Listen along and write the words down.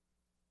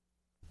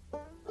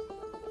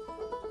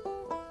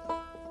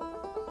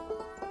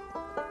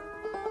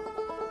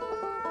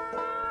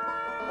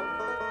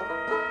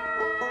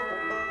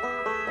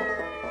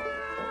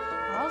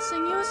I'll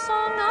sing you a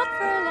song not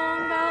very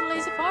long about a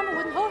lazy farmer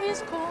wouldn't hoe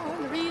his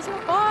corn. The reason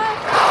why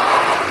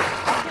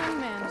that young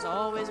man's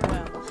always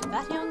well.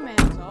 That young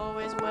man's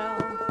always well.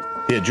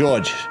 Here,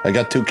 George, I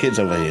got 2 kids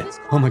over here.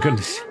 Oh my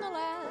goodness.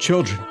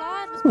 Children.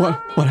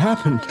 What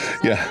happened?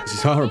 Yeah. This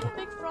is horrible.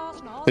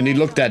 When he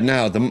looked at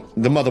now,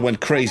 the mother went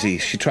crazy.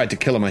 She tried to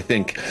kill him, I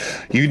think.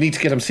 You need to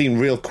get him seen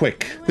real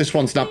quick. This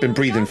one's not been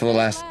breathing for the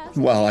last,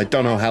 well, I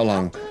don't know how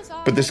long.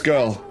 But this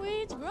girl,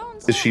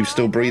 is she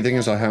still breathing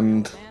as I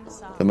hand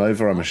them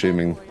over, I'm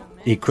assuming?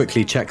 He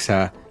quickly checks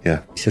her.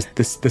 Yeah. He says,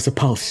 there's a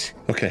pulse.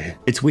 Okay.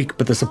 It's weak,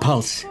 but there's a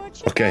pulse.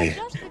 Okay.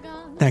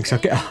 Thanks,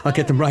 I'll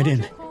get them right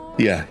in.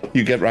 Yeah,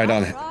 you get right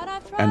on it.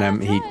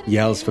 And he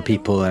yells for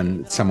people,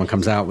 and someone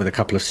comes out with a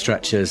couple of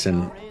stretchers,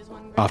 and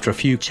after a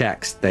few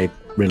checks, they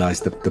realise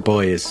that the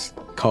boy is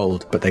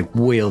cold, but they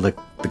wheel the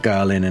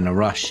girl in a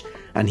rush,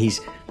 and he's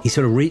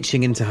sort of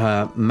reaching into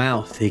her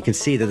mouth. He can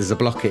see that there's a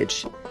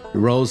blockage. He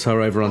rolls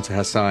her over onto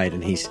her side,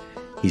 and he's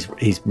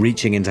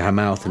reaching into her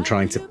mouth and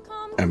trying to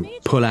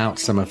pull out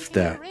some of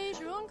the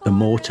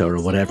mortar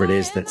or whatever it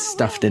is that's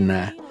stuffed in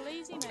there.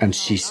 And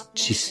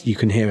she's you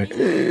can hear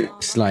a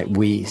slight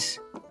wheeze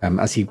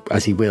as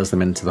he wheels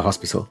them into the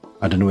hospital.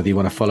 I don't know whether you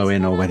want to follow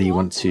in or whether you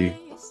want to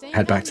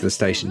head back to the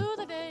station.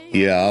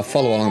 Yeah, I'll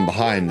follow along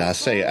behind. I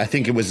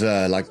think it was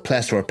like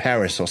plaster of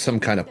Paris or some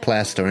kind of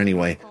plaster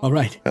anyway. All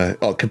right.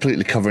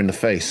 Completely covering the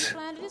face.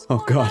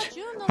 Oh, God.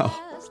 How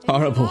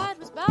horrible.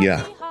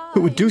 Yeah.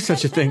 Who would do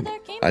such a thing?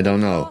 I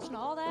don't know.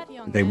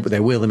 They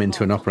wheel them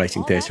into an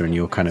operating theatre, and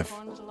you're kind of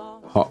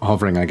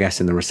hovering, I guess,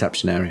 in the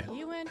reception area.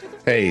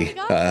 Hey,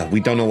 we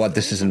don't know what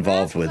this is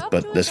involved with,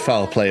 but there's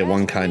foul play of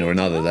one kind or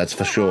another, that's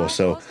for sure.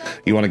 So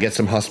you want to get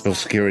some hospital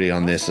security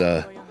on this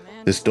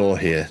door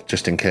here,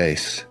 just in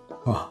case.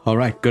 Oh, all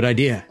right, good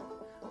idea.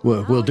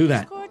 We'll do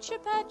that.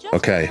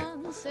 Okay.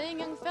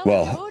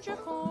 Well,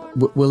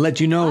 we'll let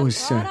you know as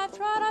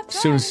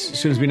soon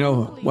as we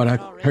know what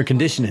her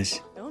condition is.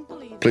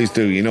 Please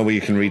do. You know where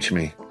you can reach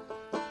me.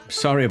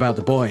 Sorry about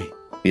the boy.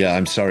 Yeah,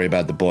 I'm sorry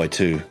about the boy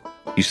too.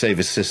 You save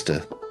his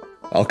sister.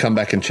 I'll come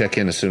back and check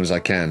in as soon as I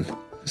can.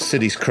 The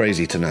city's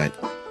crazy tonight.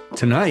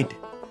 Tonight?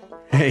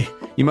 Hey,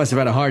 you must have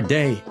had a hard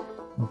day.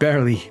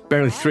 Barely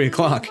 3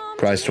 o'clock.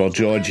 Christ, well,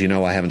 George, you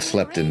know I haven't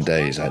slept in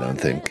days, I don't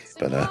think.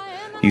 But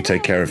you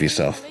take care of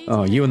yourself.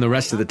 Oh, you and the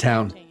rest of the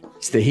town.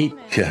 It's the heat.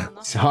 Yeah.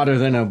 It's hotter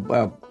than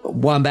a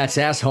wombat's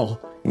asshole.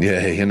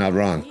 Yeah, you're not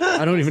wrong.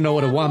 I don't even know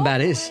what a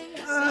wombat is.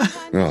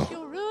 Oh,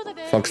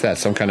 fuck's that?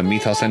 Some kind of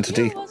mythos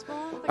entity?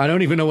 I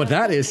don't even know what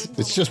that is.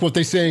 It's just what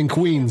they say in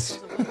Queens.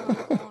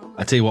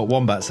 I tell you what,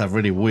 wombats have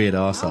really weird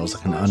arseholes.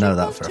 I know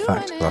that for a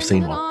fact, because I've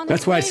seen one.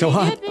 That's why it's so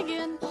hot.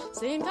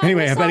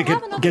 Anyway, I better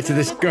get to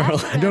this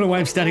girl. I don't know why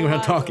I'm standing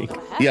around talking.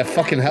 Yeah,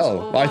 fucking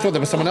hell. I thought there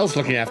was someone else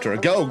looking after her.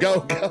 Go.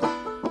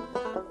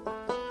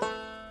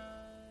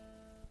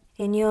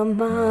 In your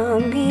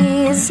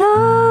mommy's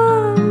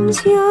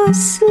arms you're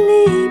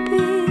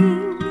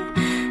sleeping,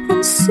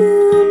 and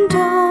soon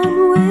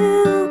dawn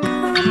will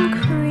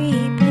come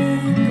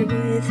creeping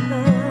with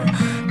her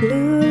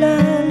lula,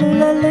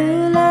 lula,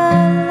 lula,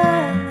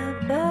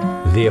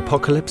 lullaby. The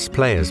Apocalypse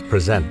Players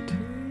present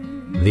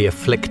The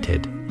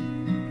Afflicted,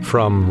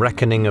 from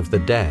Reckoning of the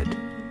Dead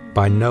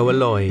by Noah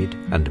Lloyd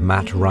and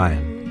Matt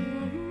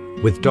Ryan,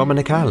 with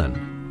Dominic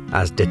Allen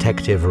as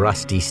Detective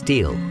Rusty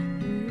Steele,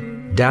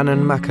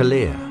 Dannon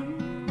McAleer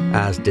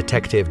as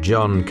Detective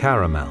John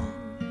Caramel,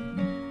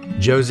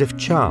 Joseph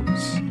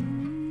Chance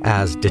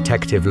as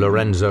Detective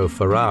Lorenzo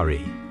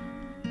Ferrari,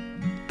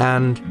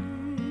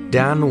 and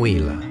Dan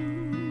Wheeler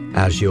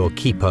as your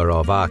Keeper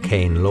of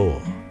Arcane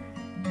Lore.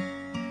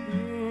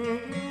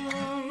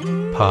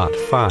 Part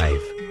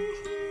 5.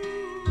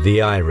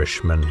 The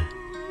Irishman.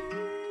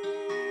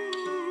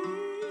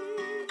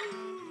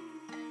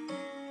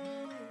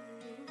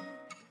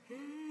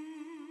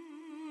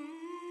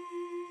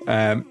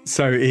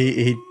 So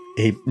he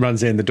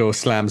runs in, the door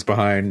slams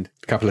behind,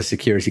 a couple of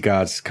security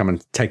guards come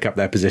and take up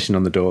their position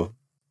on the door.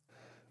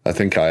 I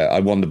think I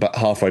wandered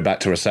halfway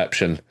back to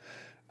reception,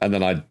 and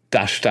then I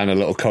dashed down a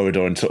little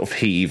corridor and sort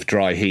of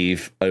dry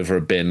heave over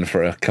a bin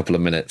for a couple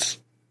of minutes,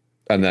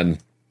 and then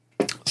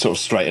sort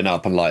of straighten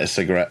up and light a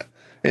cigarette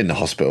in the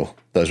hospital.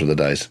 Those were the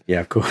days.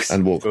 Yeah, of course.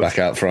 And walk back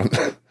out front.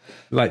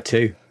 Like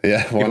to.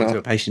 Yeah, why not? To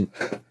a patient.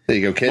 There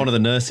you go, kid. One of the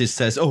nurses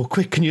says, "Oh,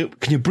 quick, can you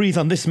breathe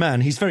on this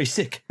man? He's very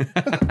sick."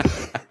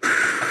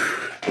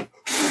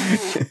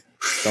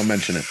 Don't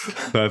mention it.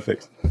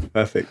 Perfect.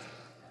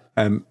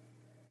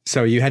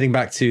 So are you heading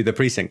back to the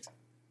precinct?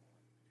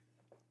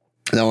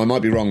 No, I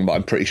might be wrong, but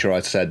I'm pretty sure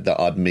I said that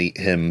I'd meet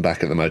him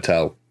back at the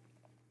motel.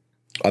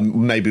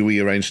 Maybe we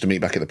arranged to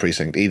meet back at the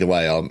precinct. Either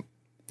way,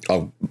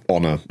 I'll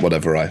honour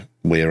whatever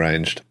we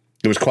arranged.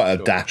 It was quite a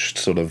dashed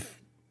sort of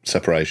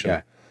separation.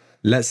 Yeah.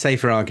 Let's say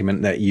for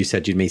argument that you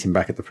said you'd meet him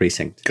back at the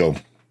precinct. Cool.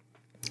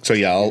 So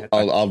yeah,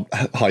 I'll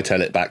hightail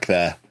it back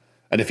there.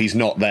 And if he's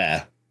not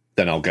there,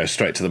 then I'll go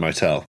straight to the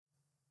motel.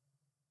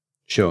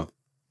 Sure.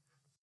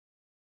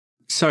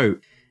 So,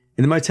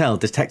 in the motel,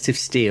 Detective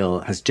Steele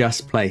has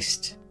just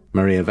placed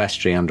Maria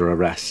Vestri under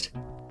arrest.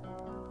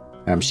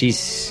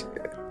 She's,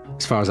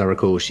 as far as I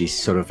recall, she's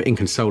sort of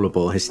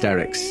inconsolable,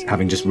 hysterics,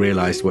 having just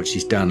realised what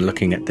she's done,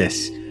 looking at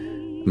this,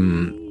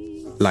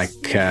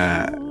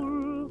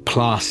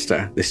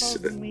 plaster,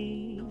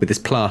 with this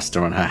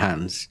plaster on her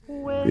hands.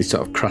 It's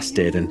sort of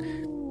crusted and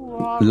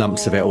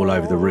lumps of it all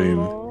over the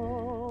room,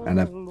 and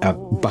a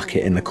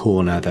bucket in the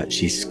corner that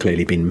she's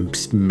clearly been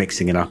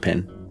mixing it up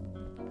in.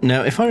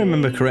 Now, if I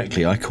remember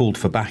correctly, I called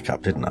for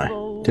backup, didn't I?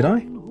 Did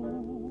I?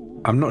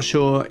 I'm not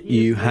sure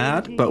you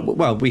had, but,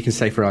 well, we can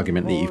say for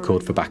argument that you've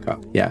called for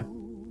backup, yeah.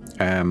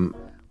 And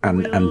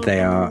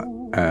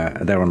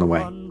they're on the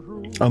way.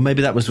 Oh,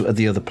 maybe that was at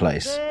the other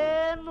place.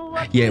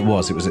 Yeah, it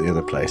was. It was at the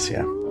other place,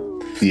 yeah.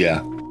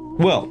 Yeah.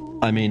 Well,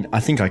 I mean, I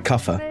think I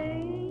cuff her.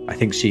 I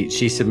think she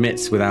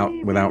submits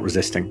without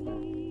resisting.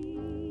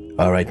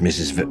 All right,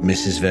 Mrs.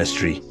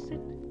 Vestri.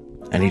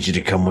 I need you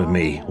to come with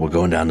me. We're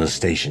going down to the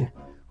station.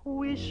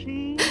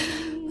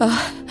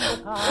 Oh,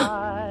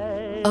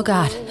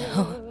 God.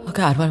 Oh,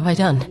 God, what have I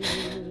done?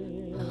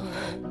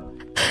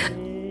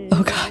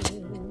 Oh, God.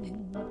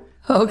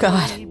 Oh,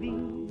 God.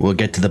 We'll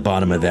get to the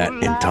bottom of that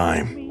in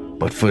time.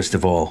 But first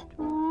of all,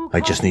 I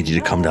just need you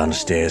to come down the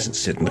stairs and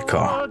sit in the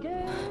car.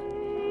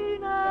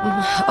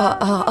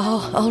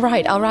 All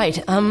right.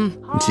 And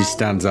she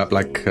stands up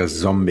like a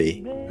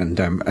zombie, and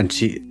then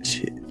she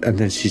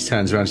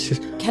turns around and she says,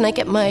 Can I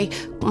get my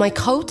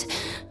coat?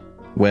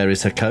 Where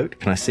is her coat?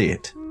 Can I see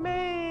it?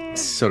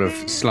 Sort of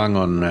slung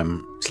on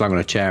a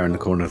chair in the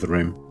corner of the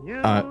room.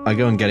 I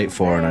go and get it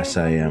for her and I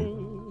say,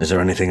 is there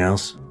anything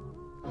else?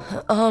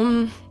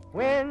 My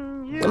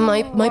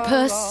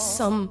purse,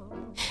 some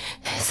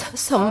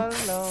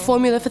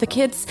formula for the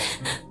kids.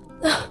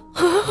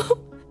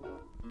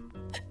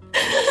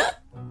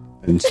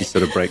 And she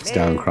sort of breaks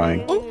down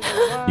crying.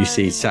 You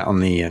see sat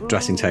on the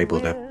dressing table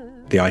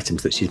the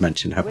items that she's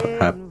mentioned, her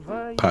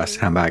purse,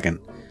 handbag, and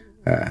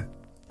a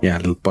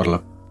little bottle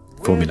of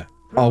formula.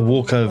 I'll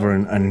walk over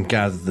and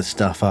gather the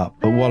stuff up,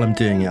 but while I'm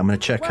doing it, I'm going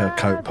to check her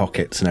coat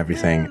pockets and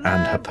everything,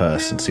 and her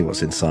purse, and see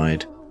what's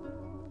inside.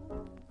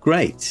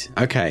 Great.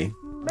 Okay.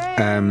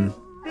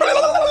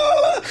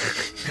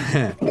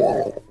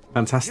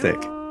 Fantastic.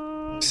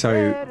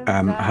 So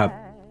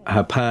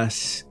her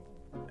purse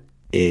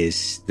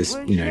is, there's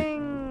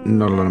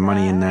not a lot of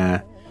money in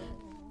there.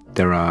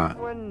 There are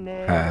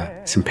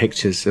some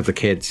pictures of the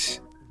kids,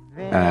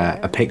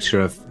 a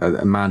picture of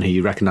a man who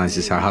you recognise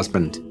as her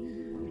husband.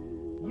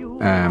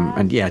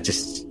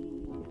 Just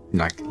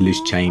like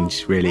loose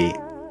change, really,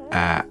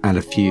 and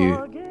a few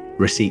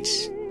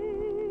receipts.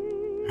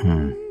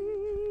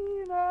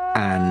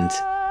 And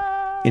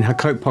in her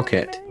coat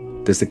pocket,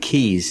 there's the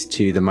keys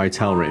to the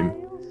motel room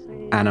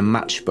and a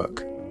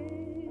matchbook.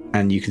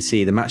 And you can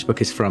see the matchbook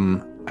is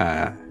from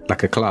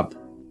like a club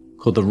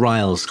called the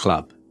Riles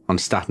Club on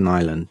Staten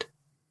Island.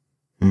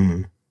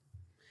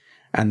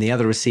 And the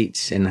other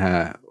receipts in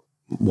her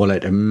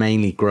wallet are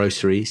mainly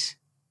groceries.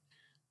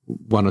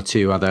 One or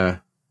two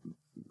other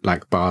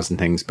like bars and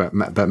things, but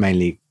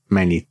mainly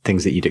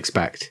things that you'd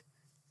expect.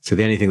 So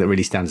the only thing that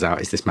really stands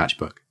out is this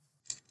matchbook.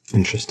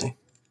 Interesting.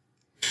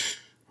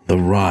 The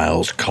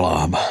Riles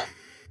Club.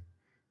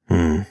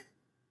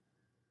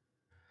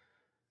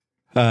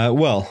 Well,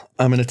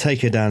 I'm going to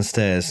take her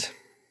downstairs,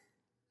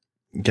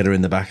 get her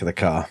in the back of the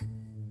car.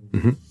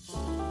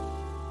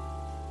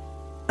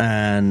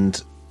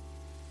 And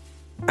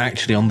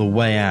actually on the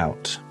way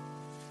out,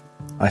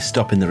 I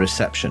stop in the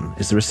reception.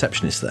 Is the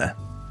receptionist there?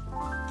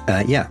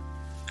 Yeah.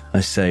 I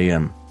say,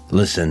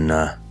 listen,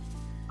 I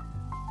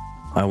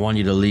want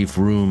you to leave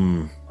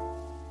room,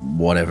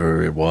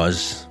 whatever it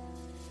was.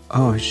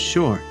 Oh,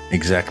 sure.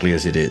 Exactly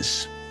as it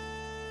is.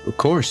 Of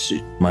course.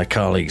 My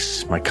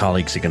colleagues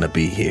are going to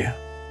be here.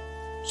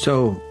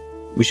 So,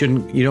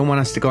 you don't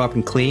want us to go up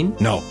and clean?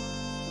 No.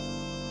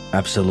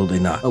 Absolutely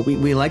not. Oh,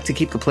 we like to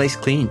keep the place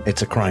clean.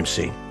 It's a crime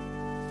scene.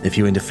 If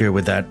you interfere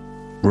with that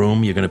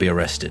room, you're going to be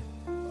arrested.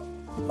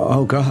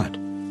 Oh, God.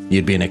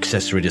 You'd be an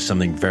accessory to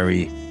something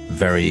very,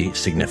 very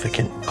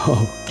significant.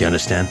 Oh. Do you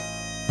understand?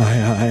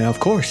 I of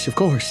course.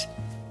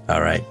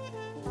 All right.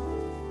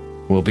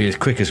 We'll be as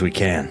quick as we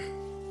can.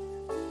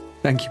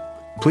 Thank you.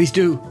 Please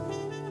do.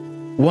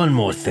 One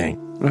more thing.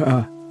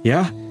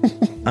 Yeah?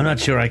 I'm not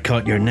sure I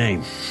caught your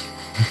name.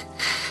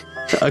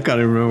 I can't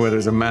even remember whether it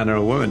was a man or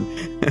a woman.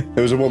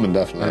 It was a woman,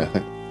 definitely, I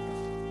think.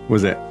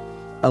 Was it?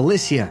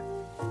 Alicia.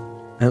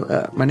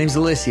 My name's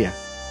Alicia.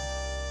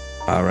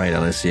 All right,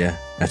 Alicia.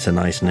 That's a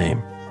nice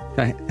name.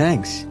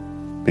 Thanks.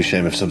 Be a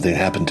shame if something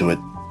happened to it.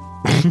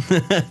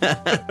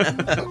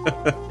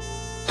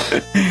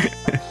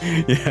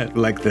 Yeah,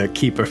 like the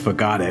keeper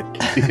forgot it.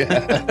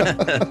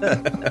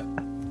 Yeah.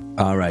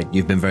 All right,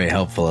 you've been very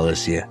helpful,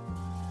 Alicia.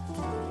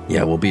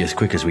 Yeah, we'll be as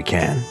quick as we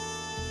can.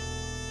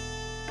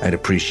 I'd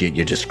appreciate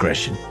your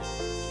discretion.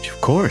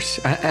 Of course.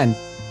 And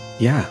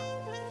yeah.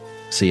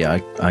 So yeah,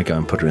 I go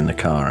and put her in the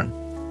car and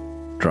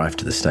drive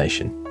to the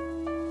station.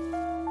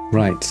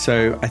 Right,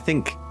 so I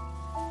think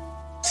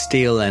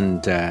Steele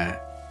and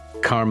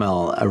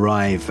Carmel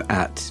arrive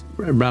at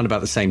around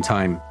about the same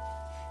time.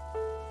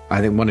 I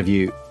think one of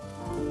you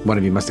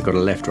must have got a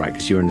lift, right?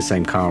 Because you were in the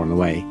same car on the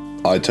way.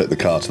 I took the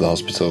car to the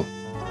hospital.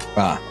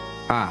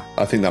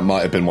 I think that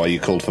might have been why you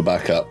called for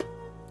backup.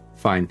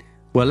 Fine.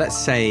 Well, let's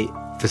say,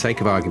 for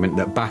sake of argument,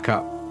 that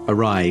backup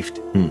arrived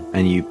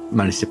and you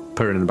managed to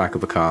put her in the back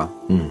of a car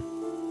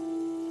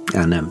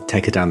and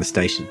take her down the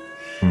station.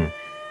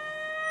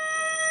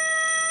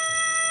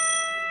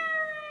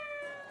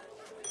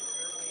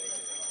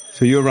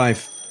 So you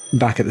arrive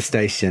back at the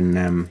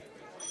station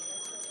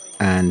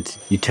and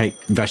you take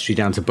Vestry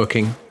down to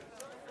booking.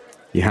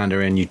 You hand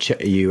her in, you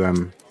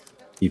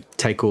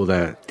take all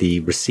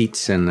the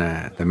receipts and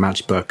the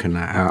matchbook and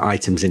her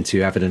items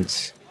into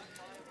evidence.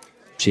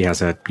 She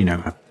has a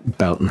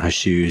belt and her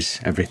shoes,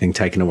 everything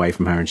taken away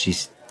from her, and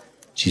she's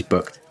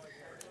booked.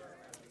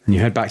 And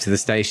you head back to the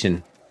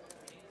station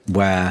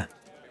where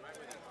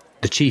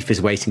the chief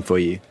is waiting for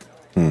you.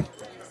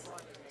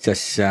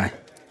 Says,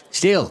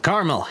 Steele,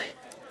 Carmel.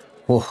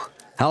 Oh,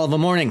 hell of a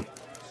morning.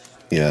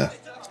 Yeah.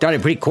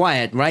 Started pretty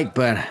quiet, right?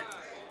 But,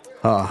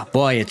 oh,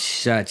 boy,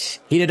 it's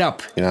heated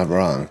up. You're not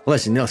wrong.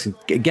 Listen,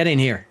 get in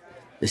here.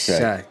 This,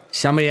 Okay.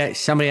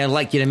 somebody I'd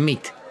like you to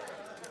meet.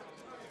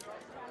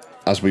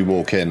 As we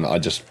walk in, I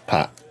just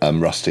pat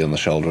Rusty on the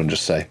shoulder and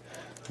just say,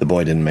 the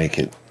boy didn't make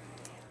it.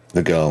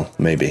 The girl,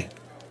 maybe.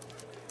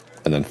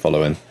 And then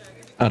follow in.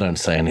 I don't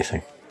say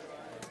anything.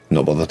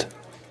 Not bothered.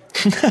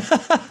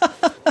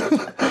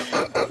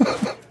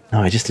 No,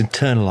 I just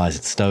internalize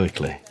it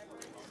stoically.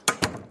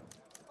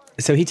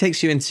 So he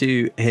takes you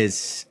into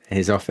his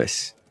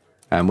office,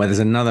 where there's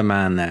another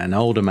man there, an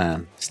older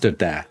man, stood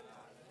there.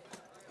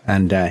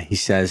 And he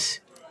says,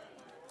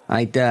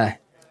 I'd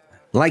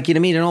like you to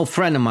meet an old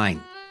friend of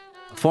mine,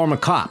 a former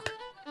cop.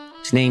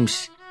 His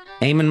name's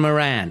Eamon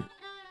Moran.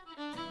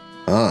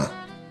 Ah.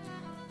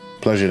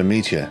 Pleasure to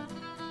meet you.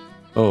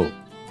 "Oh,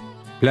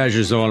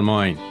 pleasure's all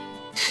mine."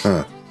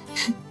 Huh.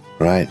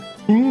 Right.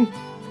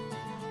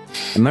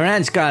 And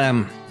Moran's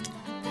got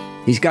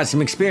he's got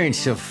some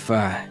experience of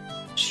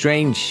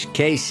strange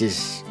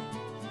cases.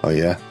 Oh,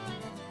 yeah?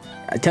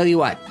 I tell you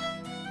what,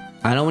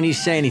 I don't want you to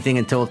say anything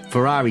until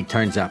Ferrari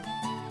turns up.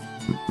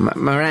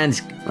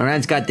 Moran's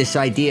got this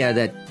idea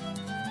that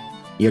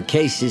your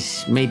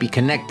cases may be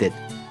connected.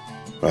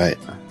 Right.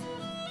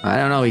 I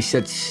don't know. He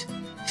said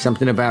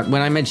something about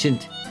when I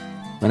mentioned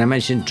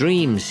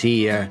dreams.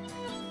 He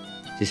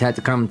just had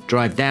to come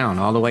drive down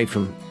all the way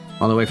from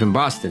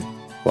Boston.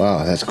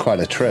 Wow, that's quite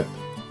a trip.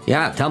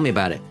 Yeah, tell me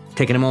about it.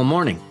 Taking him all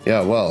morning.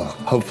 Yeah, well,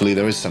 hopefully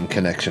there is some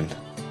connection.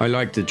 "I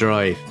like to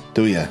drive."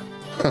 Do you?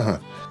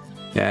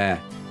 "Yeah.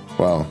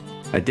 Well,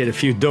 I did a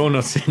few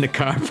donuts in the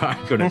car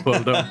park when I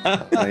pulled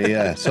up."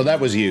 yeah. So that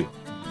was you.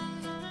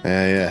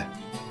 Yeah.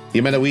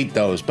 You meant to eat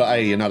those, but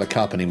hey, you're not a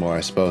cop anymore,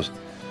 I suppose.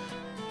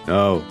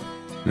 No,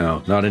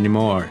 not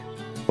anymore.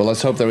 Well,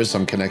 let's hope there is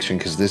some connection,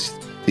 because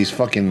these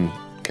fucking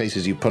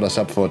cases you put us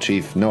up for,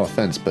 Chief, no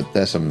offense, but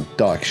there's some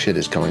dark shit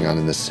is going on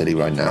in this city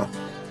right now.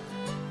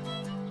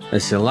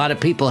 There's a lot of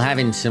people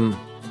having some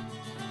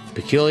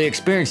peculiar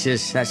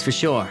experiences, that's for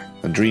sure.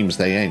 And dreams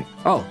they ain't.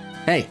 Oh,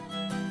 hey,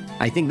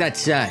 I think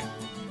that's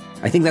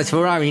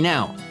Ferrari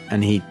now.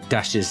 And he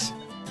dashes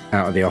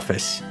out of the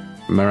office.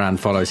 Moran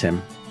follows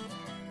him.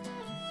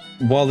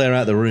 While they're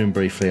out the room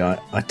briefly,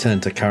 I turn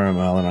to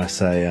Caramel and I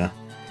say,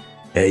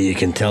 hey, you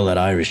can tell that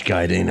Irish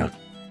guy ain't a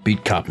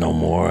beat cop no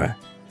more.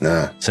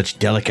 Nah. Such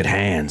delicate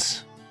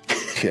hands.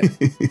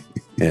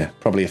 Yeah,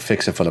 probably a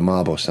fixer for the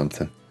mob or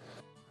something.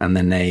 And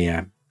then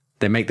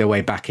they make their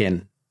way back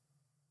in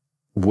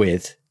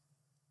with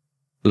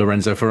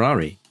Lorenzo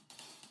Ferrari.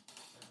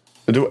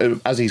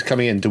 As he's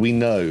coming in, do we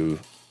know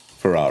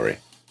Ferrari?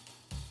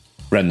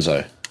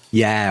 Renzo?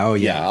 Yeah, oh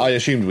yeah. Yeah, I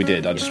assumed we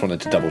did. I just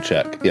wanted to double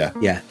check. Yeah.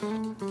 Yeah.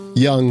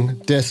 Young,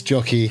 desk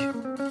jockey,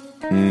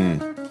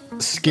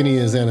 skinny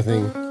as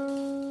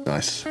anything.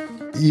 Nice.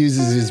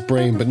 Uses his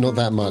brain, but not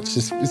that much.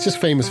 It's just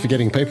famous for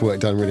getting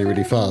paperwork done really,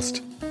 really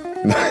fast.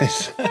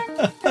 Nice.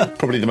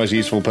 Probably the most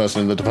useful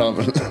person in the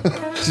department.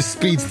 Just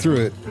speeds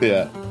through it.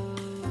 Yeah.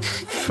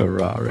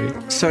 Ferrari.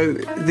 So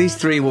these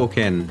three walk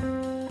in,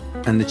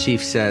 and the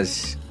chief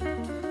says,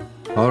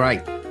 All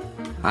right,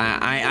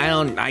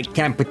 I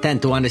can't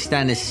pretend to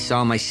understand this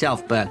all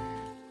myself, but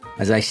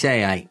as I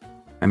say, I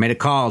made a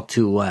call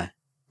to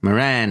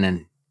Moran,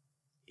 and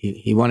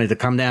he wanted to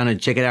come down and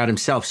check it out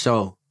himself,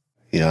 so...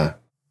 Yeah.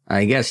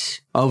 I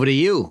guess over to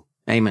you,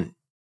 Eamon.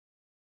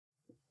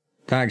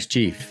 "Thanks,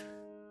 Chief.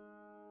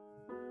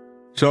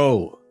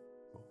 So,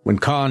 when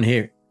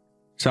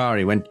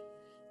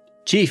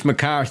Chief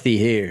McCarthy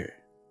here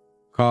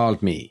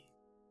called me,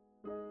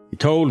 he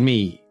told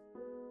me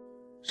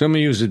some of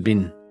you had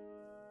been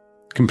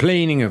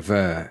complaining of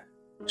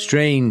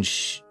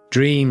strange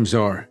dreams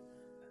or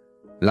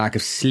lack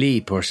of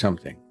sleep or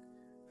something."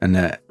 And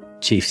the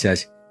chief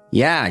says,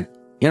 Yeah,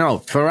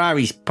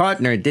 Ferrari's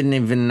partner didn't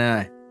even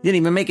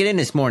make it in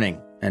this morning.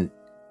 And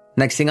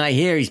next thing I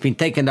hear, he's been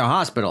taken to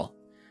hospital.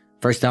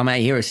 First time I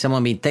hear of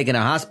someone being taken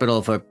to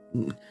hospital for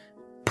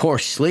poor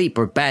sleep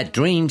or bad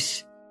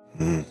dreams.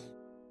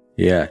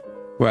 Yeah,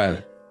 well,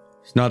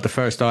 It's not the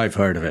first I've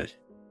heard of it.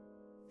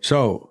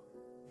 So,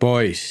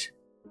 boys.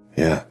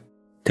 Yeah.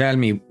 Tell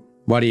me,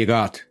 what do you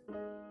got?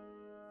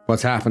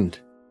 What's happened?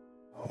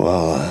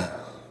 Well,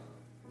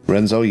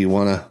 Renzo, you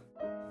wanna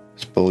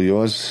spill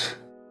yours?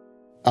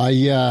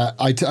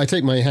 I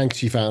take my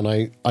handkerchief out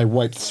and I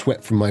wipe the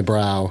sweat from my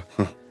brow.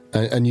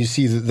 And you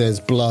see that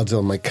there's blood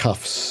on my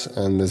cuffs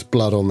and there's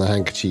blood on the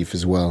handkerchief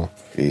as well.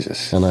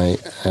 Jesus. And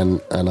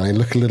I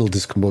look a little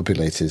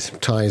discombobulated.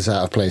 Tie is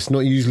out of place. Not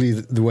usually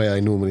the way I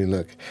normally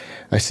look.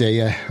 I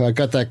say, I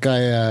got that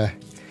guy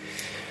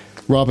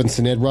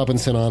Robinson, Ed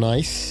Robinson, on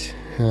ice.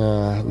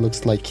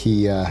 Looks like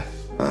he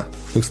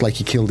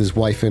killed his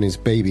wife and his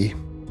baby.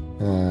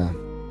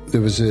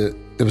 There was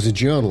a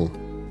journal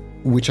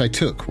which I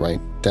took,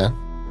 right, Dan?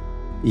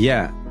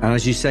 Yeah, and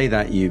as you say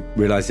that, you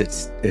realise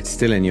it's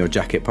still in your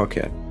jacket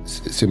pocket.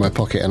 It's in my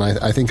pocket, and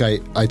I think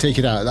I take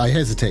it out. I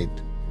hesitate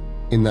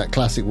in that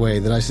classic way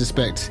that I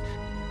suspect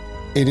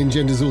it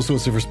engenders all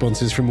sorts of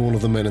responses from all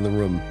of the men in the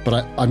room,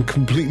 but I'm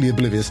completely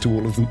oblivious to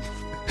all of them.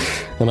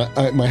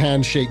 And my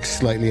hand shakes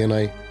slightly,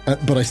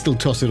 but I still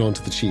toss it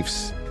onto the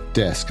chief's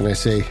desk, and I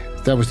say,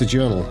 that was the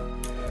journal.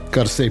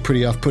 Got to say,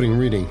 pretty off-putting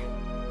reading.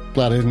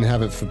 Glad I didn't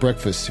have it for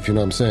breakfast, if you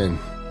know what I'm saying.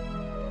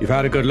 You've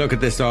had a good look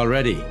at this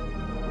already.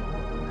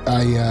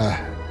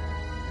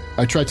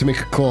 I tried to make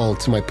a call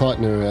to my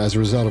partner as a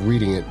result of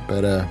reading it,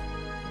 but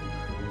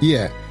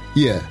yeah.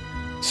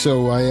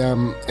 So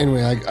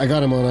anyway, I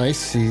got him on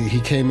ice. He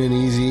came in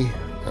easy,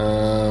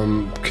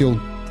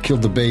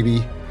 killed the baby.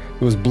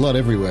 There was blood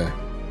everywhere.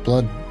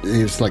 Blood,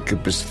 it was like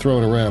it was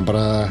thrown around. But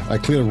I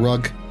cleared a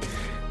rug,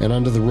 and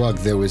under the rug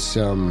there was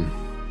some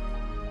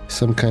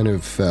kind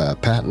of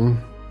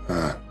pattern,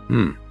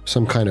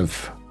 some kind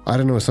of, I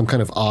don't know, some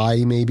kind of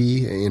eye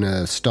maybe in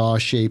a star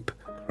shape.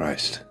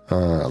 Christ.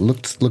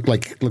 Looked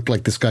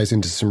like this guy's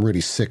into some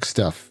really sick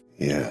stuff.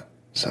 Yeah,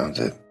 sounds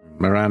it.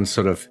 Moran his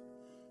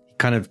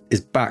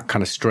back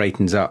kind of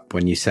straightens up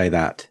when you say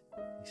that.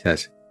 He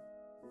says,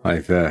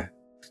 I've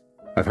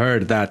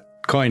heard that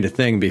kind of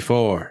thing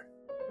before.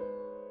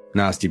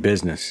 Nasty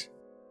business.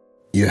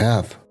 You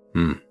have?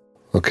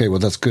 Okay, well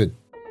that's good.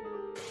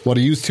 What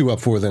are you two up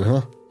for then,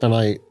 huh?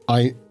 And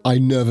I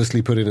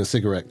nervously put in a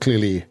cigarette,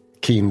 clearly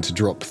keen to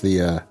drop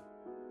the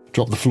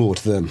floor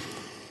to them.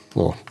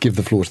 Or give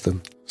the floor to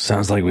them.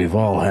 Sounds like we've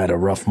all had a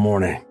rough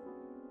morning.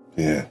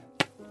 Yeah.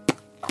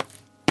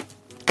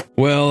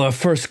 Well, our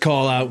first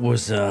call out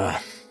was a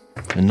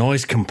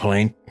noise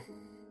complaint.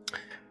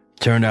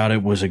 Turned out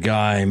it was a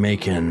guy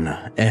making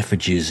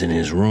effigies in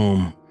his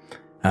room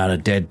out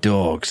of dead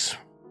dogs.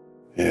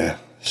 Yeah,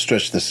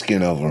 stretch the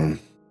skin over him.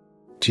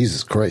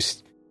 Jesus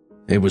Christ.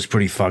 It was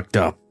pretty fucked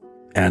up,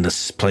 and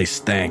this place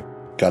stank.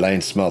 God, I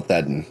ain't smelt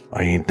that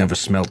I ain't never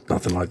smelt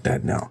nothing like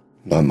that now.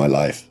 Not in my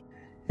life.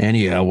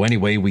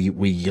 Anyway,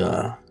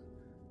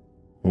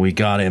 we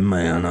got him,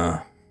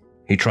 and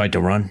he tried to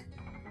run.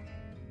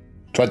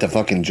 Tried to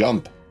fucking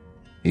jump.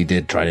 He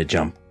did try to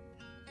jump.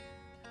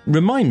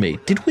 Remind me,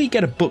 did we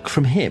get a book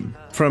from him?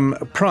 From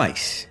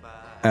Price?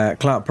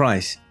 Clark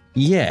Price?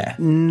 Yeah.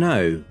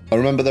 No. I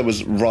remember there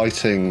was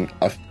writing,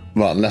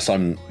 well, unless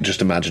I'm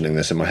just imagining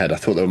this in my head, I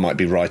thought there might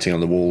be writing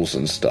on the walls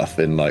and stuff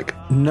in like...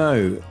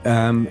 No,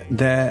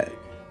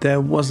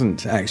 there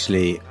wasn't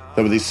actually...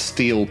 There were these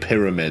steel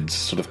pyramids,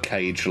 sort of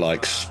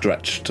cage-like,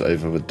 stretched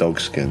over with dog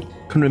skin.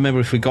 Couldn't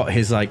remember if we got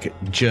his, like,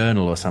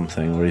 journal or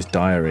something, or his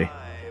diary.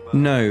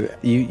 No,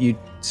 you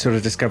sort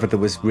of discovered there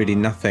was really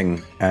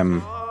nothing.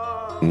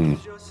 Oh,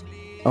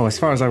 as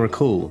far as I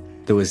recall,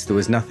 there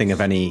was nothing of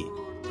any.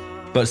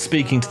 But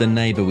speaking to the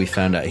neighbour, we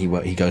found out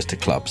he goes to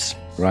clubs.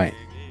 Right.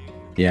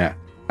 Yeah,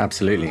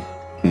 absolutely.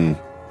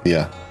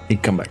 Yeah.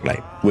 He'd come back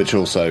late. Which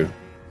also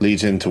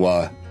leads into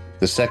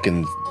the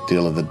second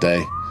deal of the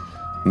day.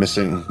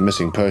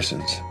 Missing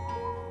persons.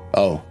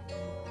 Oh,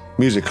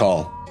 music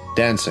hall,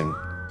 dancing,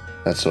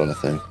 that sort of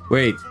thing.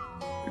 Wait,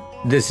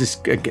 this is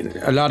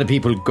a lot of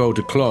people go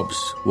to clubs.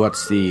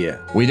 What's the?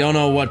 We don't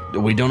know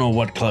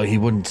what club. He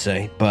wouldn't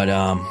say, but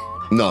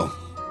no.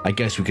 I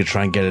guess we could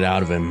try and get it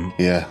out of him.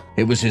 Yeah.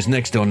 It was his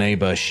next door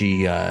neighbor.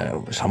 She,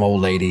 some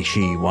old lady.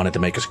 She wanted to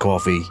make us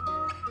coffee.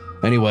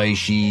 Anyway,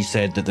 she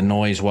said that the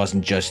noise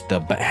wasn't just the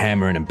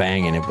hammering and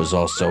banging. It was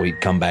also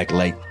he'd come back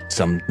late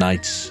some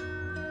nights.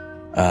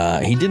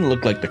 He didn't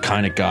look like the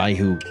kind of guy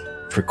who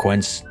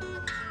frequents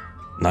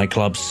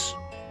nightclubs.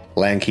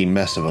 Lanky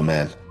mess of a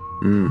man.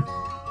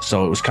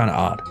 So it was kind of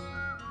odd.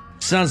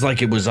 Sounds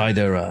like it was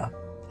either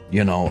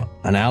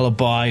an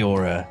alibi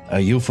or a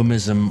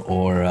euphemism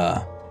or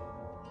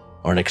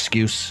an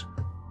excuse.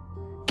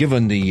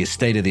 Given the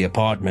state of the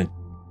apartment,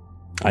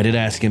 I did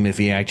ask him if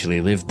he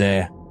actually lived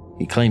there.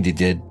 He claimed he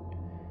did,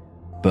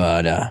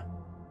 but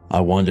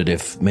I wondered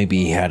if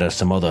maybe he had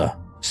some other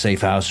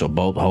safe house or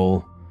bolt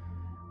hole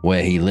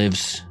where he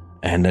lives,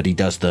 and that he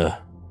does the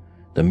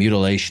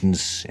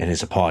mutilations in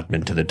his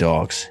apartment to the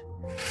dogs.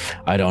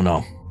 I don't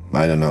know.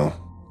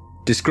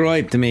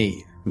 Describe to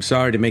me. I'm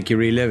sorry to make you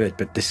relive it,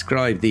 but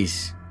describe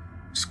these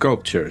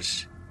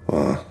sculptures.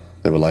 Well,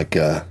 they were like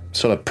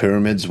sort of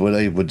pyramids, were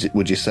they?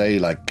 Would you say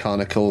like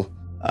conical?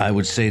 I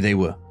would say they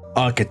were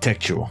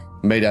architectural.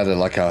 made out of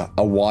like a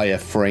wire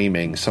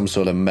framing, some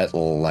sort of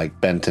metal, like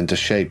bent into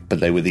shape, but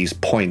they were these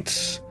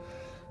points.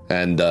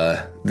 And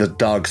the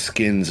dog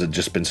skins had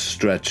just been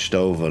stretched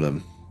over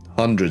them.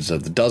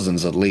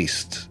 Dozens at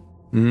least.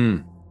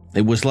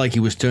 It was like he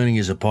was turning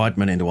his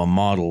apartment into a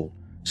model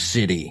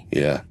city.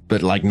 Yeah.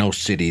 But like no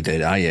city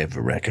that I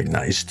ever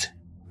recognized.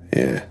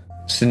 Yeah.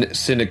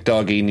 Cynic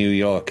Doggy New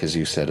York, as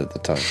you said at the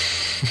time.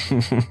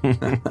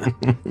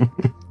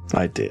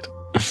 I did.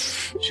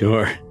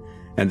 Sure.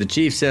 And the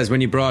chief says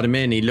when you brought him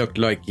in, he looked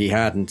like he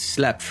hadn't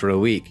slept for a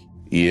week.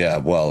 Yeah,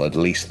 well, at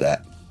least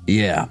that.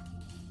 Yeah.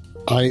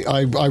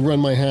 I run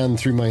my hand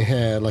through my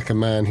hair like a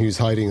man who's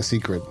hiding a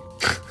secret.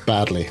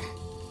 Badly.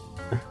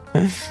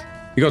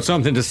 You got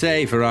something to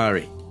say,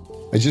 Ferrari?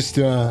 I just,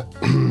 I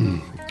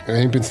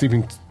ain't been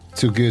sleeping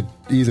too good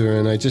either,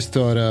 and I just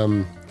thought,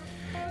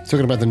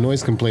 talking about the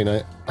noise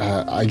complaint,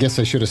 I guess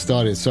I should have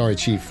started, sorry,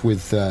 Chief,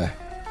 with the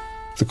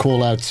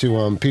call out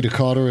to Peter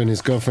Carter and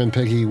his girlfriend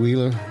Peggy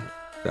Wheeler.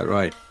 Is that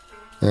right?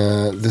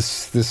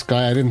 This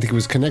guy, I didn't think it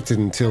was connected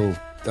until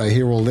I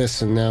hear all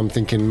this, and now I'm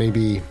thinking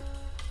maybe,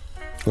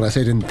 when I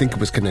say I didn't think it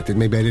was connected,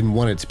 maybe I didn't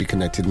want it to be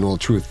connected in all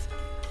truth.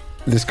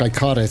 This guy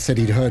Carter said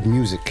he'd heard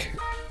music,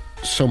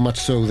 so much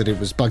so that it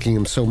was bugging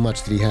him so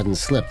much that he hadn't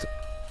slept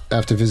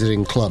after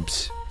visiting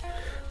clubs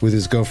with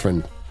his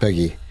girlfriend,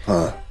 Peggy.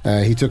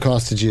 He took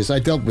hostages. I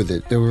dealt with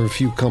it. There were a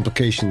few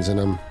complications, and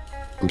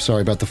I'm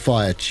sorry about the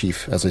fire,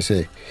 Chief, as I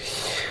say.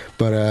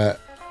 But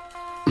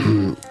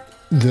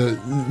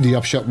the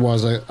upshot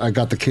was I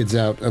got the kids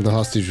out, and the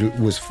hostage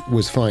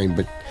was fine.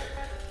 But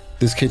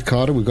this kid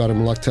Carter, we got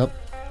him locked up.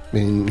 I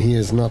mean, he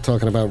is not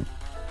talking about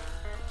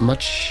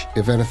much,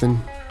 if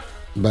anything.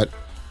 But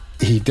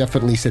he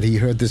definitely said he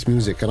heard this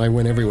music, and I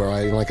went everywhere.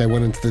 I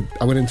went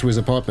into his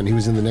apartment. He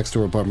was in the next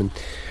door apartment,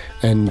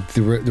 and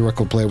the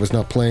record player was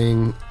not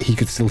playing. He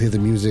could still hear the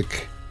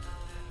music,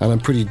 and I'm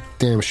pretty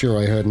damn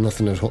sure I heard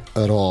nothing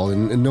at all,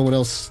 and no one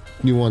else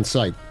knew on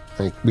site.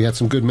 Like, we had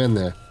some good men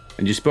there.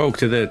 And you spoke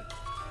to the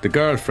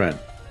girlfriend?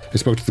 I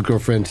spoke to the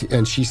girlfriend,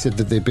 and she said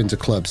that they'd been to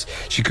clubs.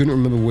 She couldn't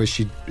remember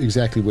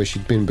exactly where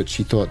she'd been, but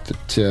she thought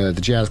that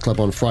the jazz club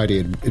on Friday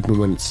had been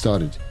when it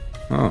started.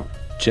 Oh.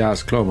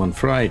 Jazz club on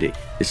Friday.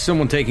 Is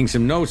someone taking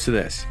some notes of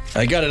this?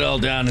 I got it all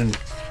down in a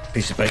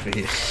piece of paper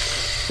here.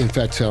 In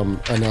fact,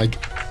 and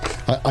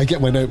I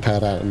get my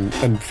notepad out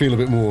and feel a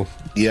bit more.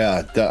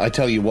 Yeah, I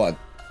tell you what,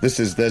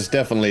 there's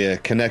definitely a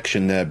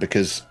connection there,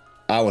 because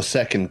our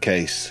second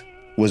case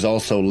was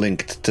also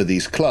linked to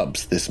these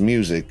clubs, this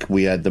music.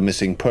 We had the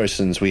missing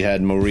persons. We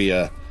had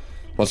Maria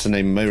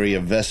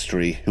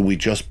Vestry, who we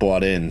just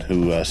brought in,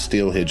 who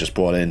Steele here just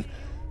brought in.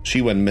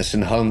 She went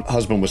missing.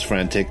 Husband was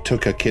frantic,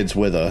 took her kids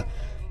with her.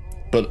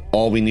 But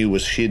all we knew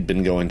was she'd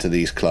been going to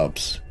these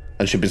clubs.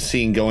 And she'd been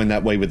seen going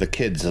that way with the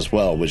kids as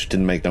well, which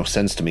didn't make no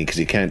sense to me, because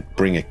you can't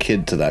bring a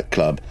kid to that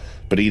club.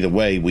 But either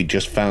way, we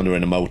just found her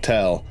in a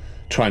motel,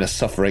 trying to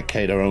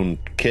suffocate her own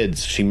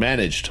kids. She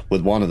managed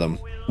with one of them.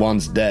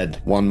 One's dead.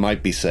 One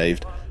might be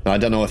saved. Now, I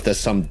don't know if there's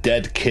some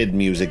dead kid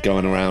music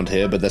going around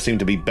here, but there seem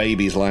to be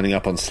babies lining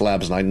up on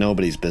slabs like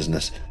nobody's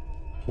business.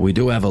 We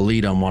do have a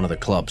lead on one of the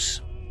clubs.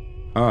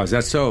 Oh, is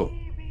that so?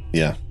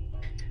 Yeah.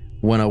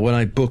 When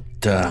I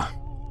booked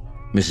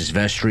Mrs.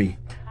 Vestry,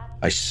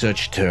 I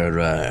searched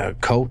her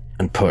coat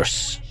and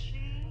purse,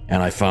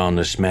 and I found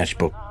this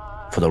matchbook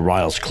for the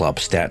Riles Club,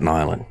 Staten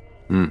Island.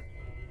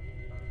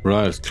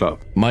 Riles Club.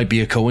 Might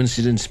be a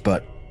coincidence,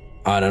 but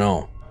I don't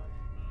know.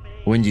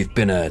 When you've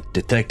been a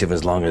detective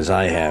as long as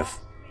I have,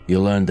 you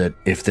learn that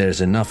if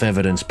there's enough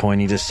evidence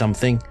pointing to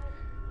something,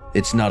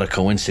 it's not a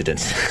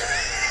coincidence.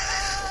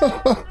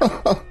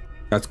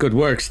 That's good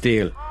work,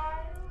 Steele.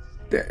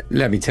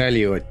 Let me tell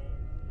you,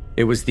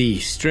 it was the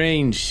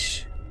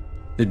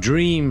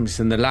dreams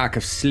and the lack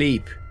of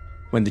sleep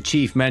when the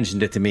chief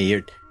mentioned it to me.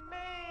 You're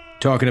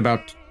talking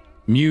about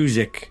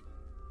music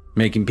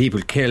making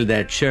people kill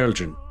their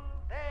children.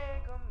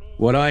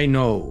 What I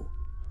know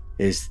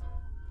is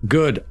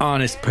good,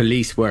 honest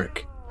police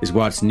work is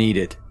what's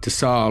needed to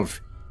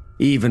solve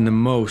even the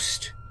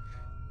most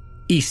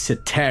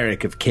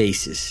esoteric of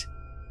cases.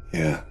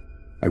 Yeah.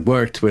 I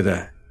worked with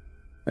a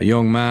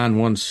young man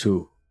once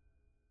who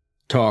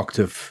talked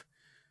of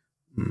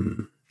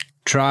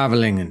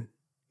traveling and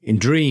in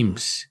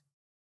dreams,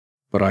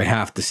 but I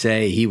have to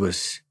say he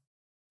was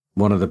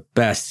one of the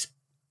best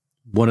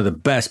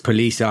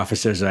police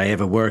officers I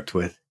ever worked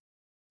with,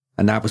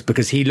 and that was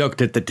because he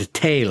looked at the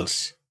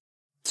details.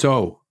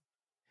 So,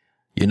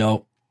 you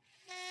know,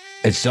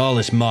 it's all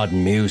this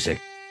modern music.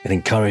 It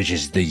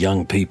encourages the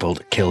young people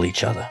to kill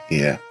each other.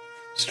 Yeah,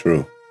 it's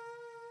true.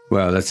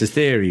 Well, that's a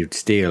theory,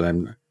 Steele.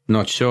 I'm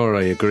not sure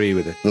I agree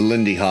with it. The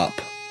Lindy Hop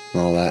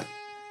and all that.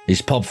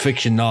 These Pulp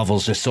Fiction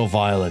novels are so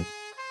violent.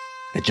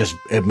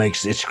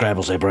 It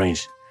scrambles their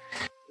brains.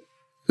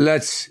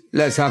 Let's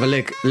have a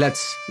lick.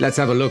 Let's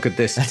have a look at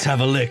this. Let's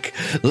have a lick.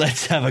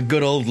 Let's have a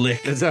good old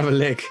lick. Let's have a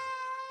lick.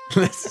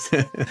 Is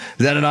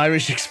that an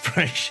Irish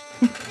expression?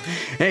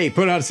 Hey,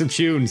 put on some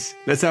tunes.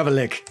 Let's have a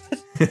lick.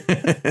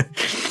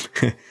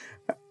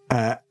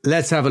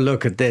 Let's have a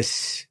look at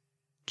this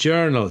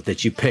journal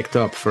that you picked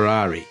up,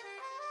 Ferrari.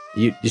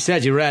 You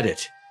said you read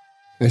it.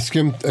 I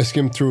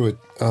skimmed through it.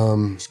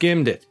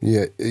 Skimmed it.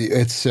 Yeah,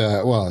 it's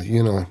well,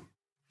 you know.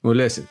 Well,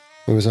 listen.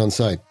 It was on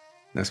site.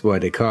 That's why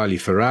they call you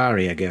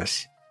Ferrari, I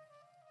guess.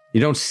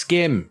 You don't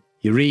skim.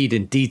 You read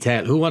in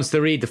detail. Who wants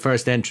to read the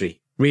first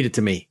entry? Read it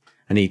to me.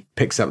 And he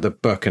picks up the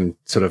book and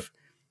sort of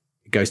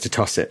goes to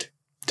toss it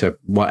to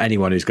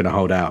anyone who's going to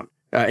hold out.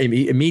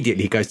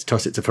 Immediately he goes to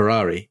toss it to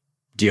Ferrari.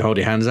 Do you hold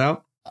your hands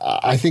out?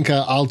 I think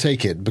I'll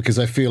take it because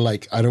I feel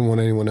like I don't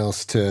want anyone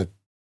else to.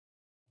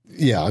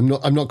 Yeah, I'm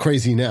not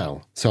crazy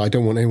now, so I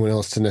don't want anyone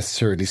else to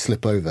necessarily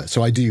slip over.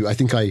 So I do. I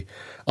think I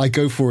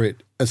go for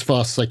it as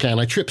fast as I can.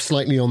 I trip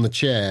slightly on the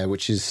chair,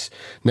 which is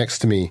next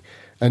to me,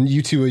 and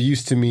you two are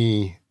used to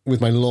me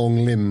with my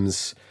long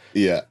limbs.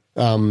 Yeah.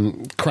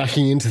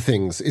 Cracking into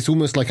things. It's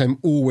almost like I'm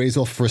always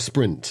off for a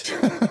sprint,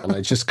 and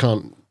I just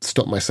can't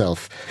stop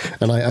myself.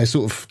 And I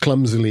sort of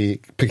clumsily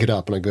pick it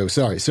up, and I go,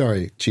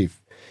 "Sorry,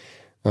 Chief."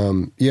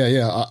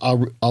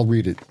 I'll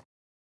read it.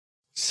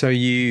 So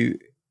you've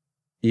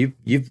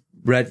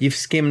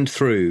skimmed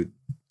through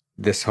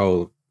this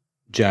whole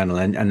journal,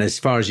 and as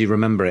far as you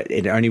remember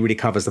it only really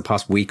covers the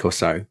past week or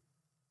so.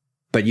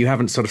 But you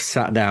haven't sort of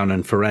sat down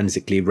and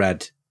forensically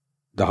read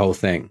the whole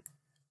thing.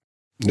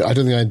 No, I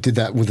don't think I did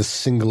that with a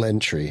single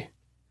entry,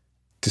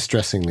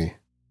 distressingly.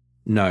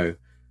 No.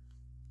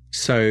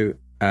 So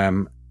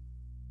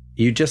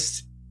you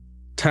just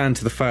turn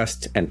to the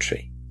first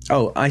entry.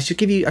 Oh, I should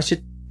tell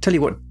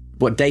you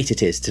what date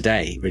it is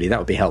today, really. That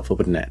would be helpful,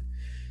 wouldn't it?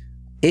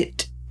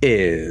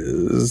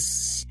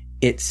 It's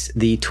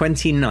the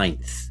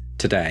 29th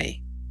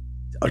today,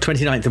 or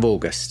 29th of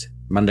August,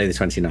 Monday the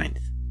 29th.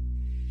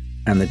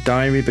 And the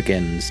diary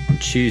begins on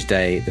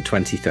Tuesday the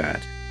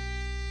 23rd.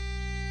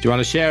 Do you want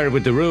to share it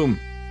with the room?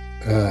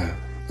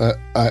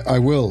 I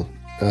will,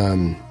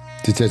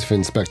 Detective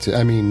Inspector.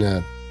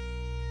 Mr.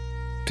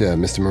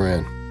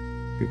 Moran.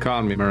 You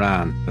call me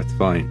Moran, that's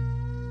fine.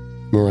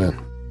 Moran.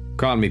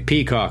 Call me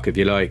Peacock if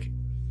you like.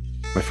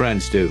 My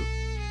friends do.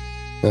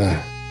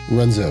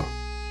 Renzo.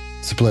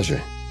 It's a pleasure.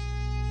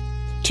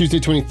 Tuesday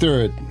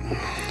 23rd.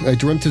 I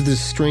dreamt of this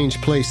strange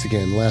place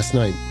again last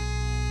night.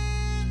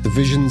 The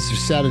visions of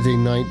Saturday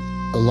night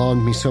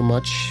alarmed me so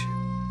much,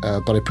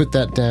 but I put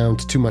that down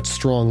to too much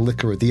strong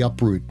liquor at the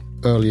Uproot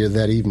earlier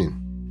that evening.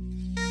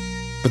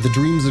 But the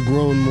dreams have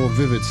grown more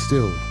vivid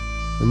still,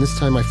 and this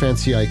time I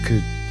fancy I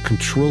could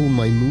control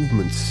my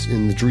movements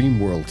in the dream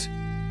world.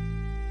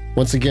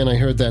 Once again I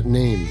heard that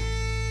name.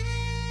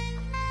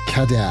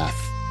 Kadath? ?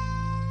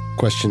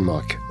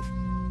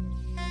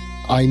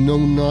 I know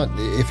not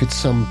if it's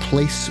some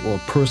place or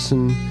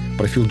person,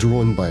 but I feel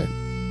drawn by it.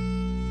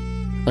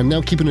 I'm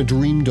now keeping a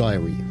dream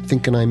diary,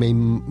 thinking I may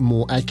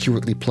more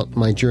accurately plot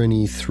my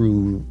journey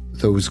through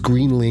those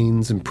green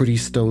lanes and pretty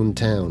stone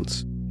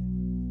towns.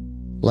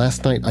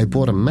 Last night I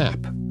bought a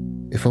map,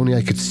 if only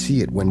I could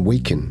see it when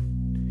waking,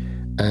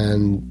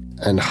 and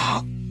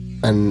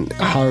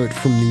hired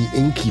from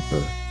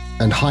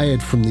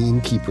the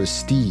innkeeper's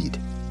steed.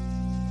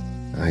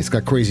 He's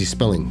got crazy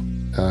spelling.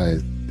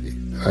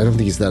 I don't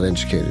think he's that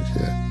educated.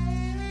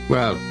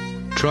 Well,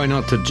 try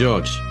not to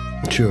judge.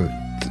 Sure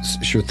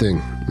thing.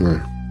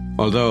 Right.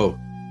 Although,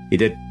 he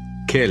did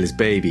kill his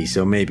baby,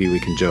 so maybe we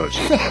can judge.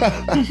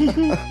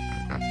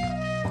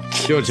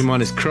 Judge him on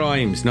his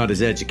crimes, not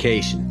his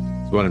education,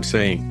 is what I'm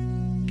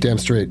saying. Damn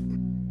straight.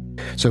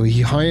 So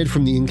he hired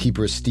from the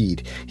innkeeper's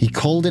steed. He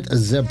called it a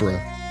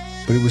zebra,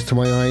 but it was to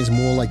my eyes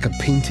more like a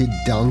painted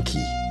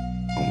donkey.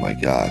 Oh my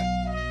God.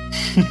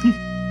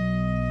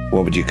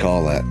 What would you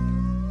call that?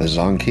 A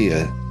zonkey?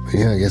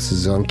 Yeah, I guess a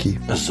zonkey.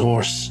 A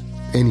horse.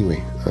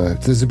 Anyway,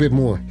 there's a bit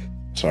more.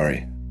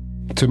 Sorry.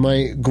 To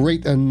my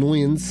great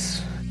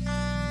annoyance,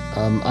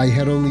 I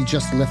had only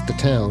just left the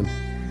town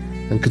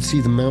and could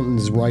see the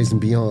mountains rising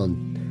beyond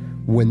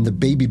when the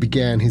baby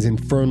began his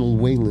infernal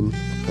wailing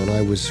and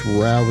I was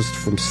roused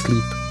from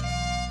sleep.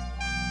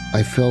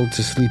 I fell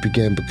to sleep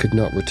again but could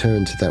not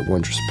return to that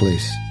wondrous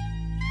place.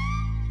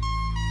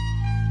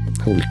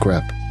 Holy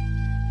crap.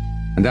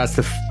 And that's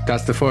the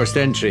first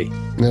entry.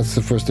 That's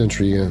the first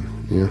entry, yeah.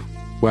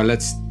 Well,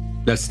 let's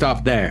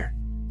stop there.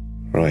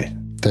 Right.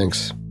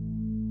 Thanks.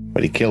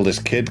 But he killed his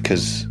kid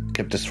because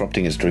kept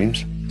disrupting his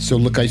dreams? So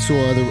look, I saw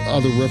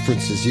other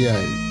references, yeah.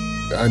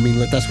 I mean,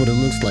 that's what it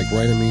looks like,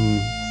 right? I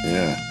mean...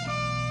 Yeah.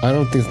 I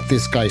don't think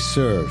this guy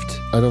served.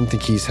 I don't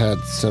think he's had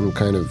some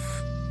kind of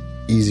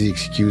easy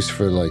excuse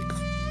for, like,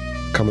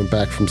 coming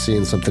back from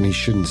seeing something he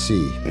shouldn't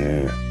see.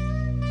 Yeah.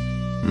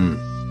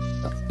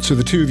 So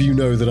the two of you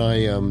know that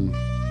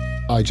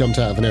I jumped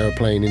out of an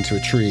aeroplane into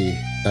a tree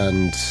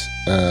and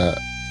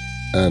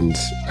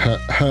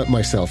hurt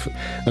myself.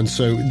 And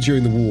so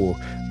during the war...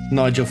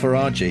 Nigel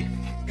Farage.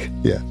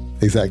 Yeah,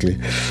 exactly.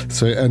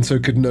 So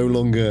could no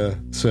longer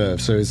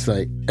serve. So it's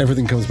like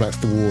everything comes back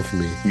to the war for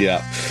me.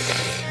 Yeah.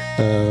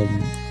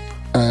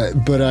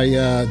 But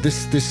I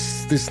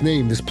this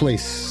name, this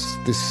place,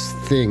 this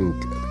thing,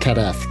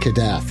 Kadath.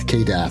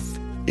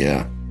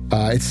 Yeah.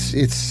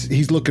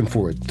 He's looking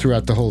for it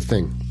throughout the whole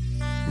thing.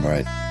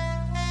 Right.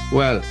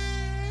 Well,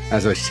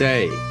 as I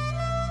say,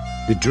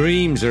 the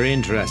dreams are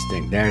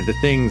interesting. They're the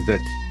things that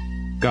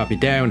got me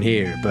down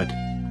here, but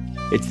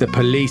it's the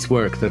police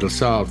work that'll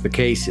solve the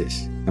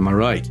cases. Am I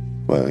right?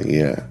 Well,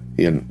 yeah,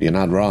 you're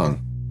not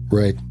wrong.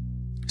 Right.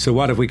 So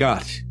what have we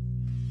got?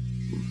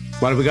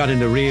 What have we got in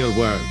the real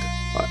world?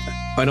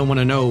 I don't want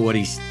to know what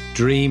he's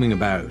dreaming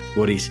about,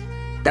 what he's...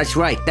 That's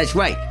right.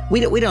 We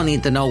don't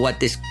need to know what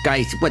this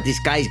guy's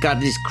got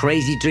in his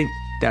crazy dream.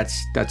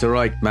 That's all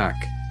right, Mac.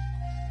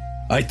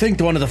 I think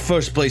one of the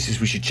first places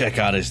we should check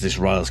out is this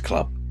Riles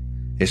Club.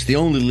 It's the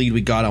only lead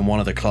we got on one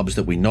of the clubs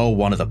that we know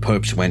one of the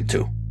perps went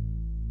to.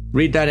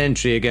 Read that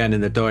entry again in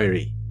the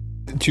diary.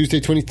 Tuesday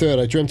 23rd,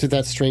 I dreamt of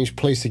that strange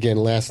place again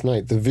last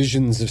night. The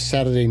visions of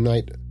Saturday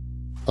night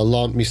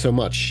alarmed me so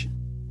much,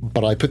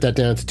 but I put that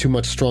down to too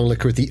much strong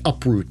liquor at the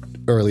Uproot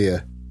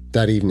earlier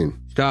that evening.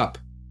 Stop.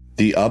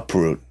 The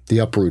Uproot. The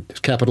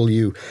Uproot, capital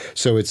U.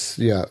 So it's,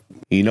 yeah.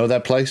 You know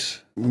that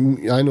place?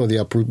 I know the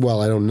Uproot.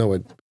 Well, I don't know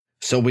it.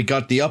 So we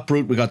got the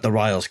Uproot, we got the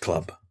Riles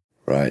Club.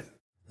 Right.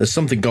 There's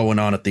something going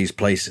on at these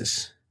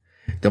places.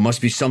 There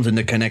must be something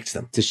that connects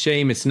them. It's a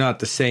shame it's not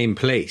the same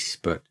place,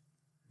 but...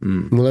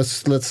 Well,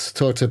 let's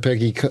talk to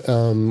Peggy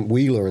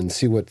Wheeler and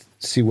see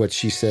what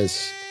she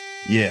says.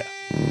 Yeah.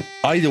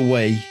 Either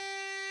way,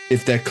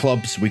 if they're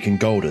clubs, we can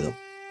go to them.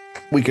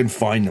 We can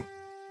find them.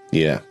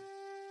 Yeah.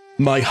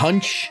 My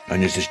hunch,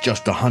 and this is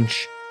just a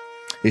hunch,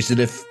 is that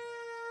if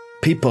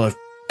people are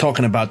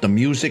talking about the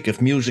music,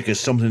 if music is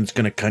something that's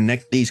going to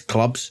connect these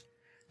clubs,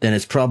 then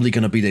it's probably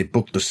going to be they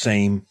book the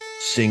same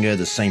singer,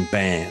 the same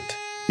band.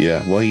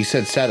 Yeah, well, he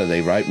said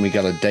Saturday, right? And we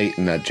got a date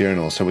in that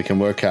journal, so we can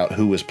work out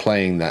who was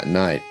playing that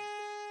night.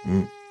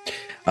 And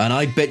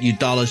I bet you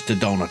dollars to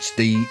donuts,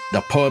 the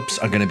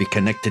perps are going to be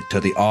connected to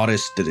the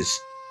artist that is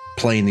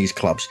playing these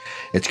clubs.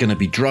 It's going to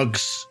be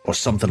drugs or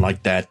something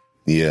like that.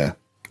 Yeah.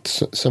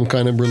 Some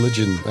kind of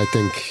religion, I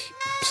think,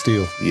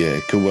 Steele. Yeah,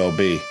 it could well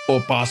be. Or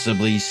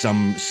possibly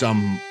some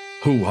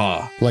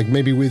hoo-ha. Like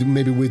maybe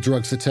with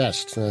drugs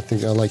attached. I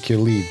think I like your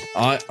lead.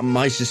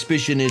 My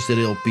suspicion is that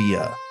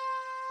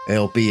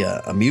it'll be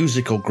a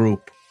musical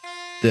group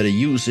that are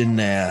using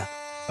their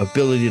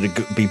ability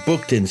to be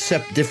booked in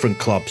different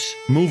clubs,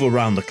 move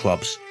around the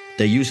clubs.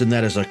 They're using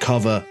that as a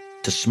cover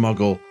to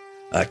smuggle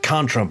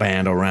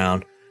contraband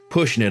around,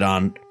 pushing it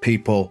on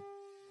people,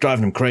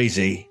 driving them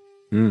crazy.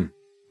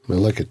 I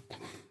like it.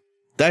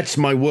 That's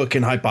my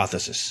working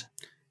hypothesis.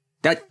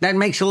 That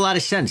makes a lot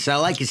of sense. I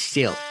like it,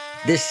 Steele.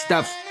 This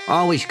stuff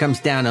always comes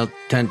down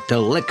to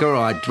liquor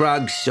or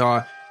drugs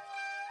or...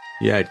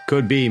 Yeah, it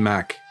could be,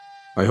 Mac.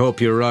 I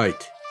hope you're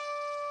right.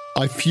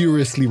 I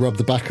furiously rub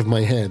the back of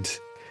my head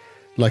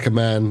like a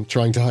man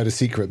trying to hide a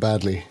secret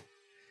badly.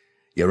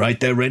 You're right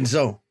there,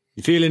 Renzo.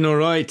 You feeling all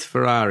right,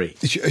 Ferrari?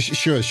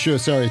 Sure.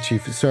 Sorry,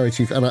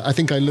 Chief. And I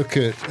think I look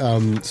at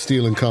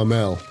Steele and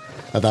Carmel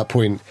at that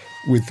point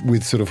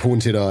with sort of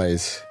haunted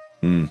eyes.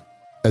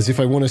 As if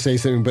I want to say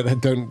something,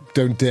 but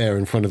don't dare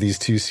in front of these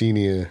two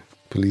senior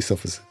police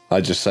officers.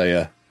 I just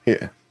say,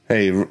 here.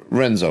 Hey,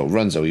 Renzo,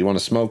 you want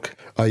to smoke?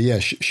 Yeah,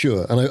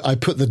 sure. And I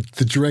put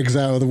the dregs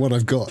out of the one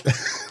I've got.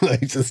 I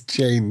just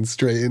chain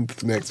straight into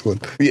the next one.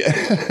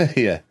 Yeah,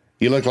 yeah.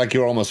 You look like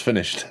you're almost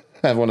finished.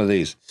 Have one of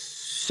these.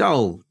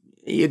 So,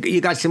 you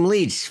got some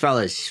leads,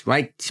 fellas,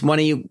 right? One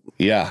of you...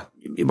 Yeah.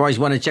 You boys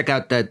want to check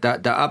out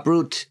the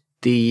Uproot,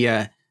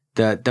 the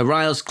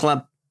Riles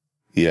Club?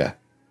 Yeah.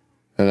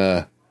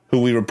 And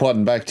who we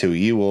reporting back to,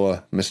 you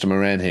or Mr.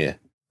 Moran here?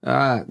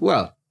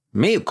 Well,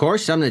 me, of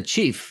course. I'm the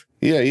chief.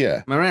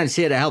 Yeah. Moran's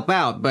here to help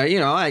out, but,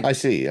 I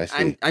see.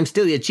 I'm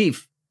still your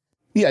chief.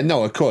 Yeah,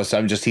 no, of course.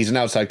 He's an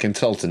outside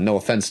consultant. No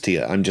offense to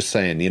you. I'm just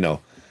saying,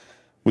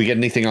 we get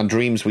anything on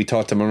dreams, we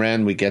talk to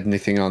Moran. We get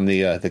anything on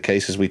the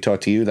cases, we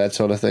talk to you, that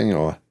sort of thing?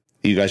 Or are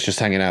you guys just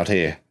hanging out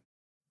here?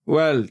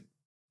 Well,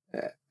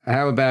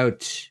 how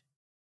about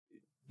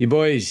you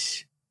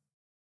boys?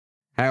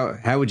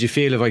 How would you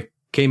feel if I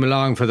came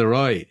along for the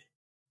ride?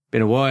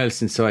 Been a while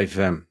since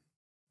I've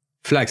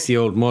flexed the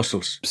old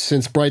muscles.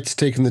 Since Bright's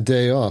taken the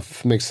day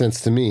off, makes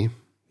sense to me.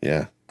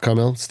 Yeah.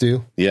 Carmel,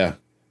 Steele? Yeah.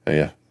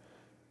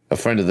 A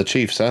friend of the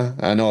chief's, huh?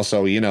 And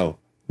also,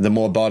 the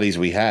more bodies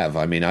we have.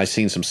 I mean, I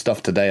seen some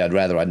stuff today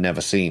I'd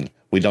never seen.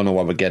 We don't know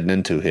what we're getting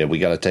into here. We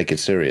got to take it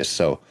serious.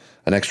 So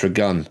an extra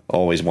gun,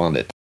 always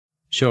wanted.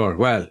 Sure.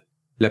 Well,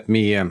 let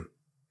me,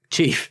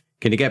 Chief,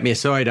 can you get me a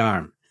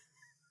sidearm?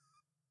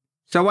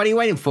 So what are you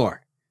waiting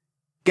for?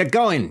 Get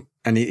going.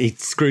 And he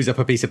screws up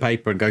a piece of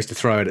paper and goes to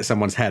throw it at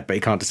someone's head, but he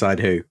can't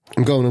decide who.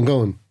 I'm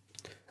going.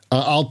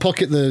 I'll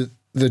pocket the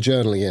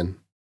journal again.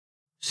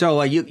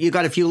 So you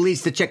got a few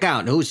leads to check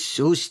out.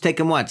 Who's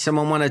taking what?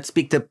 Someone want to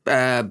speak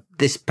to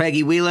this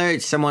Peggy Wheeler?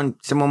 Someone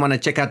want to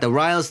check out the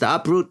Riles, the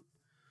Uproot?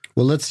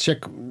 Well, let's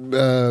check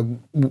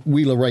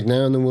Wheeler right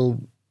now, and then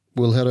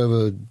we'll head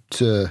over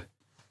to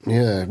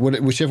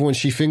whichever one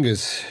she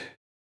fingers.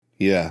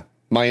 Yeah,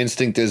 my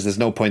instinct is there's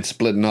no point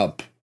splitting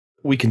up.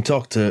 We can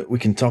talk to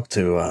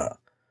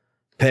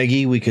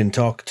Peggy. We can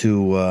talk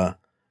to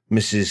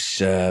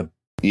Mrs.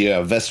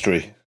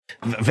 Vestry.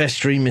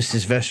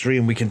 Mrs. Vestry,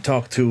 and we can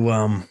talk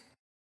to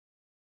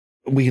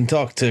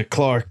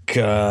Clark.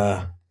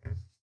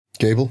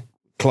 Gable?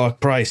 Clark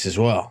Price as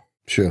well.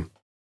 Sure.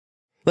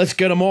 Let's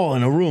get them all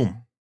in a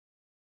room.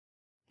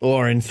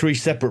 Or in 3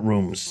 separate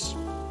rooms.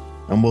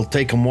 And we'll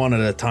take them one at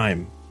a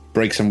time.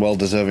 Break some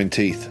well-deserving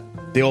teeth.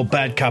 The old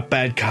bad cop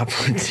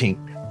routine.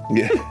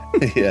 Yeah,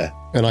 yeah.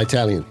 An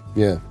Italian,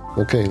 yeah.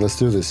 Okay, let's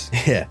do this.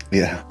 Yeah.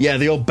 Yeah. Yeah,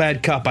 the old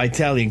bad cop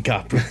Italian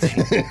cop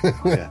routine.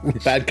 Yeah.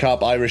 Bad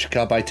cop, Irish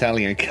cop,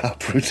 Italian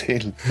cop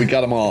routine. We got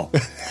them all.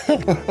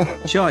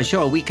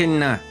 Sure. We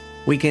can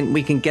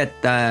get.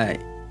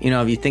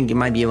 If you think you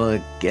might be able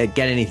to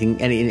get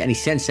any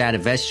sense out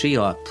of Vestry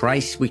or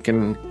Price, we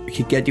could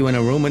get you in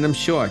a room with them.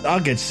 Sure. I'll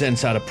get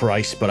sense out of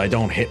Price, but I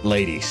don't hit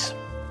ladies.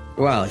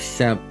 Well,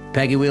 is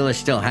Peggy Wheeler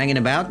still hanging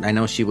about? I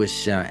know she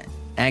was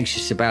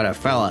anxious about her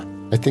fella.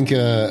 I think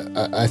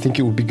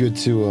it would be good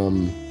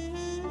to.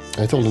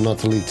 I told her not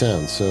to leave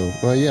town, so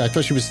I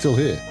thought she was still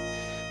here.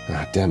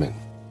 Ah, damn it!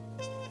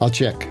 I'll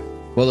check.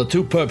 Well, the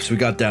 2 perps we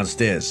got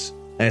downstairs.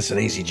 That's an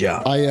easy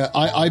job.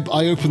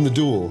 I open the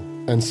door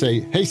and say,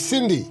 "Hey,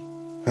 Cindy."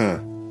 Huh.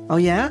 Oh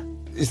yeah?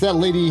 Is that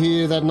lady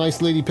here, that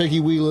nice lady Peggy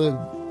Wheeler,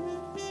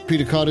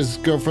 Peter Carter's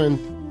girlfriend?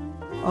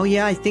 Oh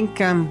yeah, I think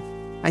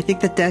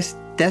the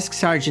desk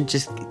sergeant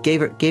just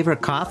gave her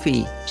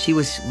coffee. She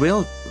was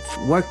real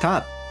worked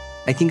up.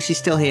 I think she's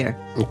still here.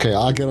 Okay,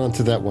 I'll get on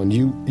to that one.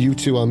 You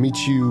two, I'll meet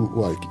you,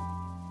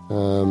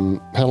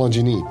 how long do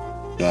you need?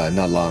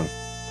 Not long.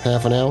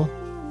 Half an hour?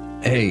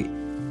 Hey,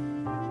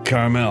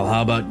 Carmel,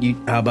 how about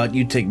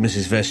you take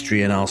Mrs.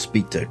 Vestry and I'll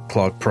speak to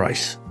Clark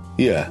Price?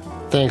 Yeah.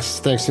 Thanks,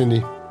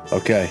 Cindy.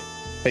 Okay.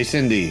 Hey,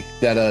 Cindy,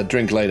 that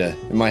drink later.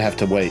 It might have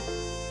to wait.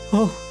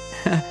 Oh,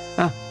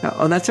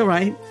 that's all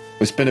right.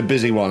 It's been a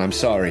busy one, I'm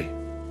sorry.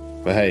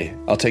 But hey,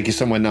 I'll take you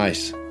somewhere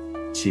nice.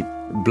 She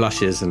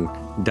blushes and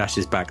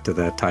dashes back to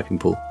the typing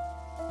pool.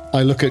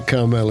 I look at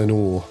Carmel in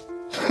awe.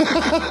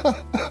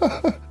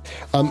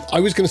 I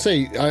was going to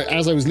say,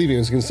 as I was leaving, I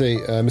was going to say,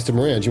 Mr.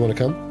 Moran, do you want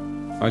to come?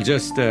 I'll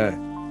just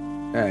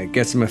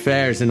get some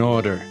affairs in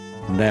order,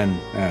 and then...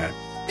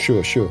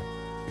 Sure.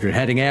 If you're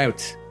heading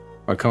out,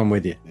 I'll come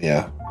with you.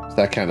 Yeah, it's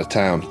that kind of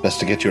town. Best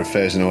to get your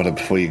affairs in order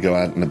before you go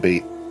out on the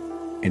beat.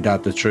 Ain't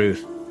that the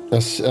truth?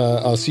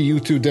 I'll see you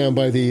two down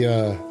by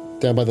the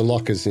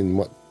lockers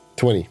in,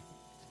 20?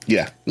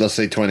 Yeah, let's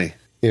say 20.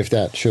 If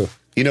that, sure.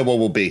 You know what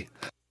we'll be.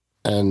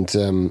 And,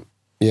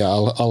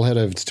 I'll head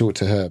over to talk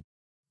to her.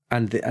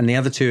 And the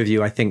other 2 of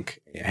you, I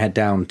think, head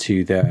down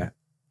to the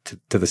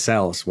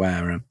cells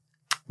where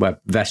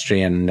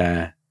Vestry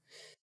and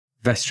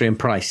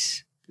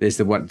Price is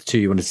the 2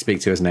 you wanted to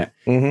speak to, isn't it?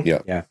 Mm-hmm.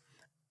 Yeah.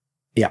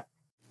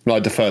 I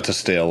defer to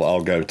Steele.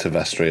 I'll go to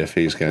Vestry if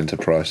he's going to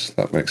Price.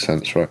 That makes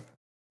sense, right?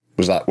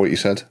 Was that what you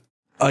said?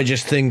 I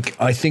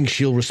think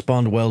she'll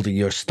respond well to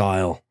your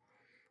style.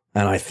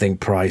 And I think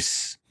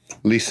Price...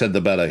 Least said the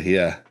better,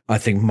 yeah. I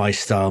think my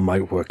style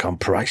might work on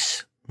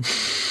Price.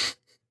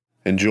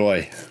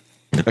 Enjoy.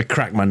 I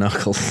crack my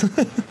knuckles.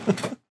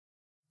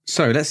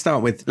 So let's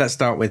start with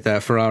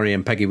Ferrari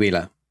and Peggy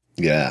Wheeler.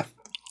 Yeah.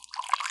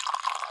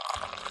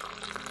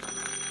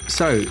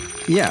 So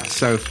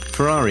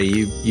Ferrari,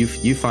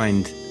 you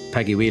find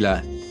Peggy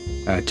Wheeler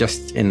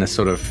just in the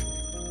sort of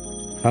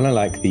kind of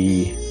like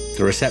the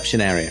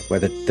reception area where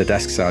the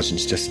desk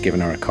sergeant's just given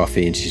her a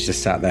coffee and she's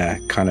just sat there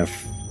kind of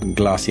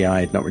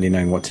glassy-eyed, not really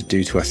knowing what to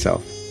do to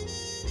herself.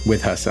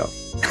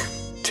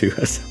 To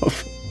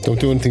herself. Don't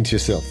do anything to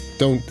yourself.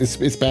 Don't.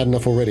 It's bad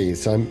enough already.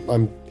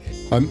 I'm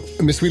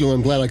Miss Wheeler.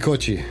 I'm glad I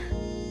caught you.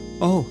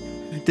 Oh,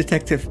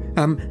 detective.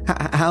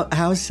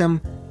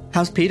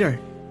 How's Peter?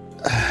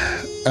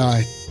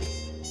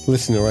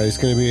 Listen, all right. It's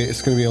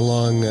gonna be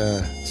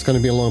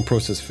a long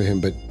process for him,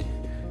 but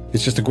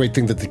it's just a great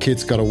thing that the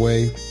kids got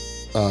away.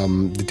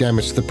 The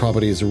damage to the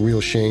property is a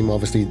real shame.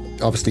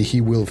 Obviously,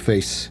 he will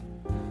face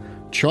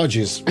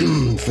charges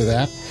for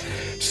that.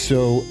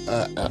 So,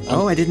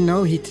 I didn't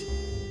know he'd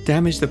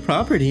damaged the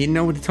property.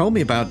 No one told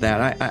me about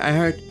that. I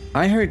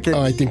heard that.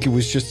 I think it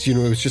was just a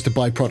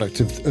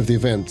byproduct of the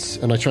events,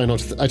 and I try not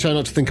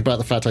to think about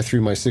the fact I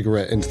threw my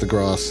cigarette into the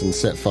grass and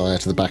set fire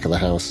to the back of the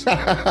house.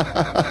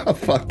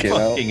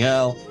 Fucking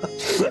hell.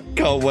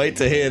 Can't wait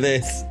to hear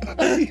this.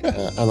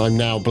 And I'm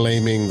now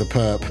blaming the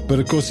perp, but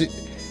of course it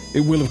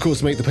will of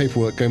course make the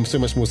paperwork go so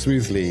much more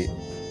smoothly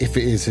if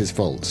it is his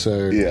fault.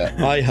 So yeah,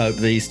 I hope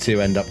these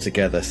 2 end up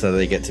together so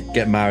they get to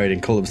get married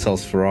and call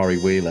themselves Ferrari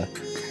Wheeler.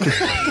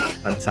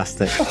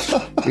 Fantastic.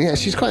 Yeah,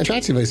 she's quite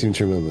attractive, I seem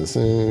to remember. So,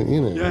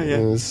 Yeah.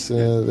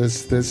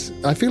 There's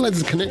I feel like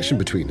there's a connection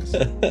between us.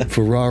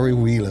 Ferrari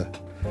Wheeler.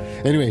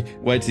 Anyway.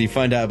 Wait till you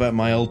find out about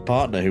my old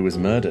partner who was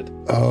murdered.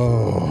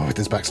 Oh,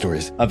 there's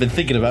backstories. I've been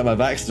thinking about my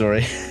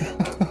backstory.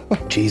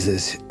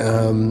 Jesus.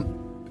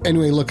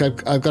 Anyway, look,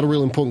 I've got a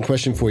real important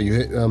question for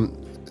you.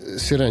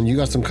 Sit down. You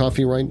got some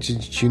coffee, right? Do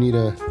you need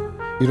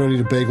you don't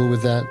need a bagel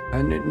with that?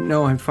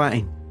 No, I'm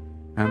fine.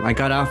 I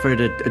got offered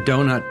a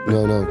donut.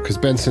 No, because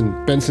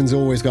Benson's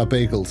always got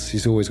bagels.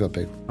 He's always got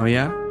bagels. Oh,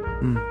 yeah?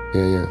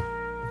 Yeah.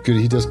 Good.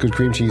 He does good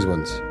cream cheese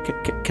ones.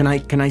 Can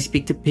I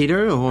speak to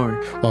Peter,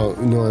 or? Oh,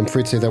 no, I'm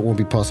afraid to say that won't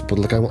be possible.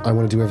 Look, I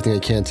want to do everything I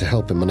can to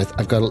help him, and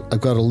I've got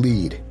a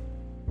lead.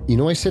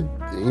 I said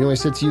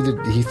to you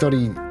that he thought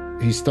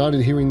he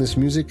started hearing this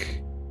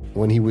music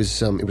when he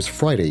was, it was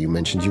Friday, you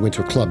mentioned. You went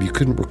to a club. You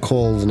couldn't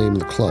recall the name of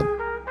the club.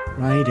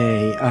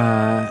 Friday.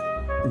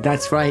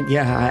 That's right.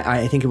 Yeah,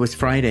 I think it was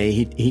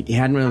Friday. He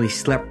hadn't really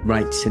slept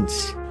right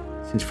since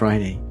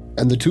Friday.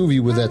 And the two of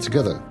you were there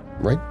together,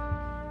 right?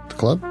 The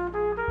club?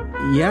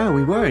 Yeah,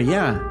 we were.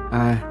 Yeah.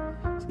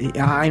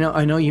 I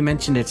know you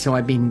mentioned it, so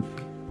I've been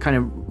kind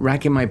of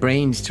racking my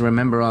brains to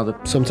remember all the...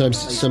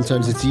 Sometimes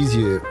it's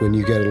easier when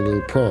you get a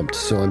little prompt.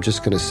 So I'm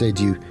just going to say,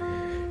 do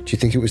you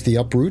think it was the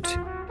Uproot?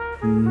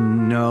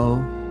 No.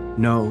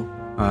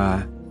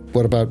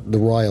 What about the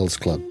Riles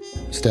Club,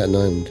 Staten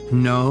Island?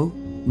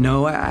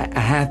 No, I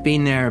have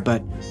been there,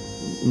 but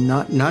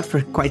not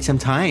for quite some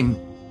time.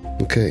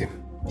 Okay.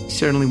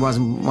 Certainly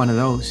wasn't one of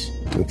those.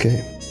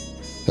 Okay.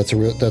 That's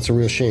a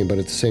real shame, but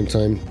at the same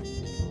time,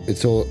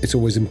 it's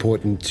always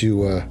important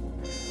to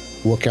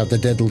work out the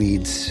dead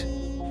leads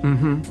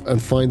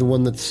and find the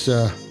one that's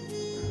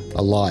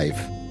alive.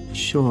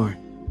 Sure.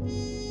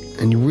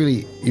 And you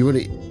really...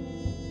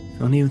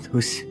 If only it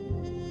was...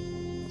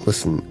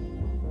 Listen,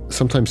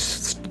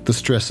 sometimes the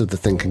stress of the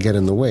thing can get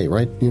in the way,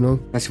 right? You know?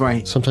 That's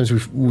right. Sometimes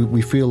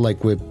we feel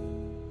like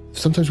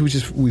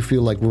we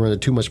feel like we're under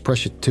too much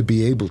pressure to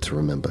be able to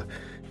remember.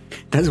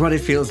 That's what it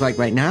feels like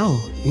right now.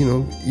 You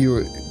know,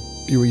 you're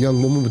a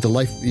young woman with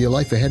your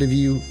life ahead of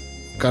you,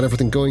 got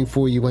everything going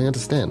for you. I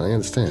understand.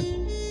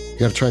 You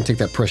got to try and take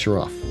that pressure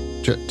off.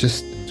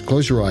 Just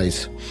close your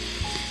eyes,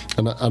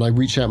 and I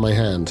reach out my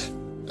hand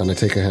and I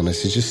take her hand. I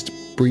say, just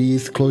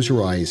breathe, close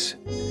your eyes,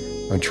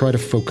 and try to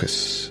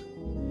focus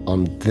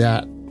on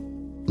that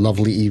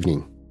lovely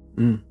evening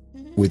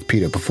with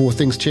Peter before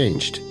things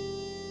changed,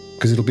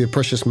 because it'll be a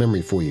precious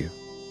memory for you.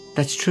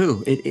 That's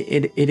true.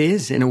 It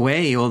is in a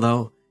way,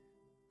 although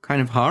kind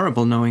of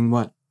horrible knowing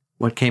what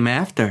came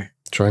after.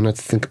 Try not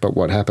to think about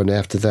what happened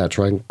after that.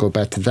 Try and go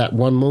back to that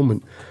one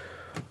moment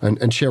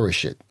and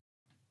cherish it.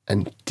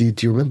 And do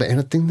you remember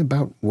anything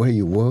about where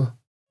you were?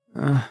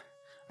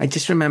 I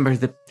just remember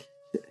the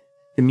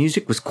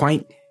music was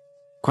quite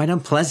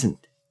unpleasant.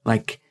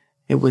 Like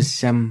it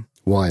was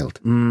wild.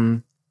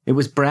 It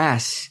was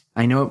brass.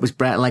 I know it was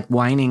brass, like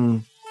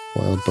whining.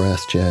 Wild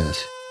brass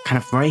jazz. Kind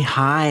of very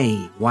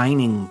high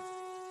whining.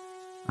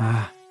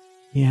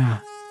 Yeah.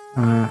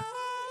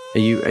 Are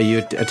you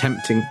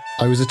attempting?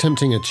 I was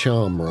attempting a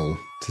charm roll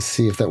to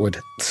see if that would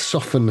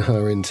soften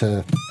her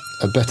into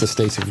a better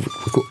state of...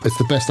 It's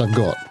the best I've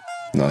got.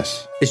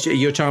 Nice.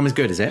 Your charm is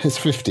good, is it? It's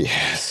 50.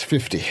 It's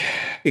 50. You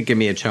could give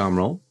me a charm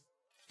roll.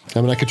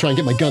 I mean, I could try and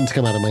get my gun to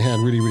come out of my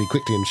hand really, really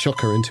quickly and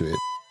shock her into it.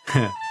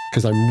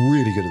 Because I'm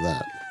really good at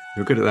that.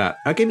 You're good at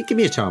that. Give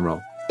me a charm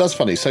roll. That's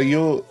funny. So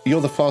you're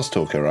the fast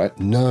talker, right?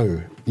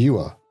 No, you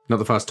are. Not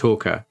the fast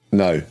talker.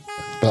 No.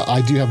 But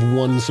I do have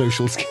one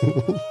social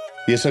skill.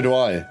 Yeah, so do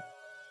I.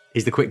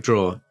 He's the quick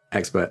draw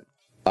expert.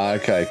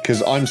 Okay,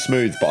 because I'm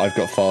smooth, but I've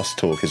got fast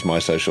talk as my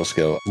social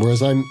skill.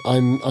 Whereas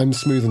I'm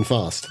smooth and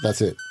fast.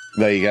 That's it.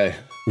 There you go.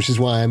 Which is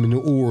why I'm in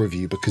awe of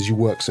you, because you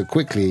work so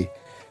quickly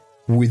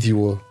with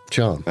your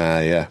charm.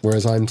 Yeah.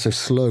 Whereas I'm so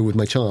slow with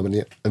my charm, and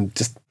yet I'm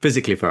just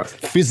physically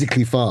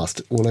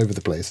fast all over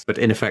the place, but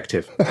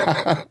ineffective.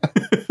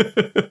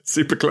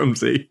 Super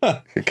clumsy.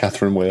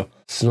 Catherine Wheel.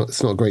 It's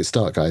not a great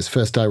start, guys.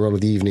 First die roll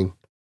of the evening.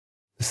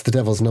 It's the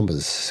devil's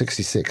numbers,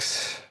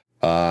 66.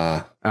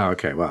 Oh,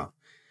 okay. Well,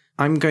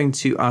 I'm going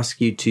to ask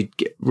you to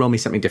roll me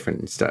something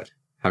different instead,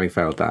 having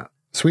failed that.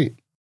 Sweet.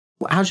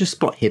 How's your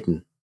spot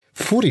hidden?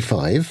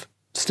 45.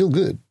 Still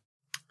good.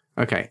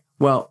 Okay.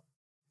 Well,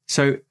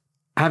 so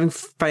having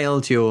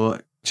failed your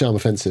charm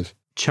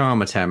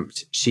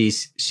attempt,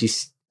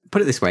 she's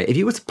put it this way: if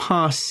you were to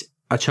pass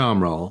a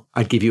charm roll,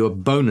 I'd give you a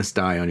bonus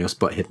die on your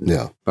spot hidden.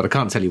 Yeah, but I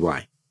can't tell you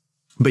why.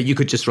 But you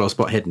could just roll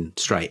spot hidden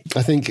straight.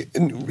 I think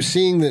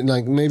seeing that,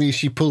 like, maybe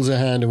she pulls her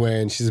hand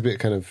away and she's a bit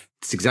kind of...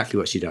 It's exactly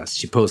what she does.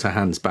 She pulls her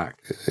hands back.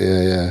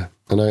 Yeah.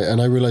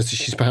 And I realise that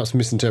she's perhaps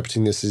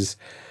misinterpreting this as...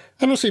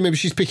 And also maybe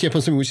she's picking up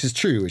on something which is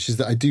true, which is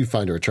that I do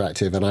find her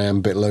attractive and I am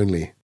a bit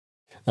lonely.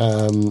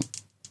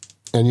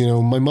 And, you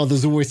know, my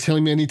mother's always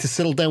telling me I need to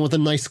settle down with a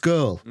nice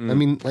girl. I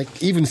mean,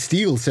 like, even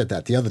Steele said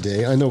that the other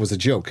day. I know it was a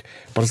joke,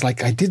 but it's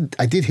like, I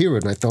did hear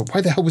it, and I thought,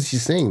 why the hell was he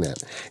saying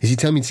that? Is he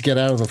telling me to get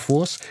out of the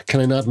force? Can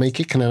I not make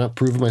it? Can I not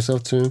prove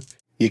myself to him?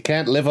 You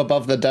can't live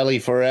above the deli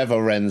forever,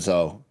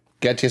 Renzo.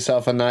 Get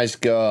yourself a nice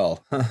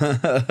girl.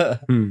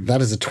 That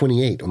is a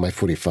 28 on my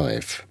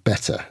 45.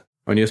 Better.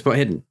 On your spot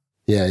hidden?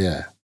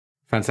 Yeah.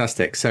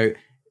 Fantastic.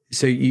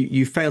 So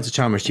you fail to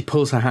charm her. She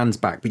pulls her hands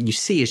back, but you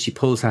see as she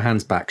pulls her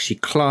hands back, she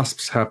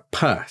clasps her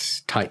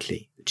purse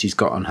tightly that she's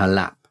got on her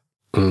lap.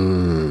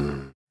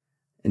 And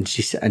as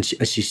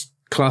she's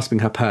clasping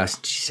her purse,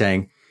 she's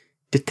saying,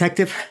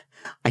 "Detective,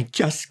 I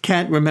just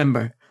can't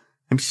remember.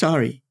 I'm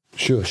sorry."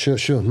 Sure.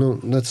 No,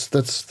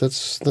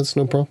 that's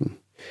no problem.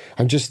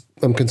 I'm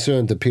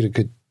concerned that Peter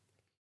could.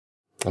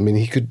 I mean,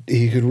 he could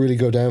really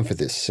go down for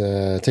this.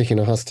 Taking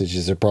a hostage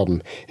is a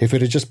problem. If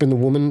it had just been the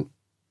woman,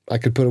 I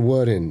could put a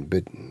word in,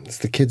 but it's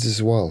the kids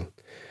as well.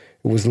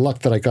 It was luck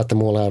that I got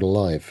them all out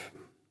alive.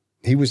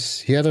 He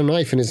had a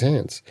knife in his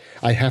hands.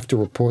 I have to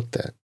report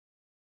that.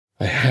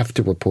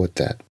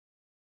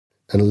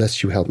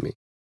 Unless you help me.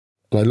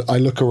 And I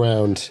look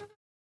around.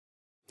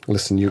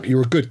 Listen,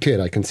 you're a good kid.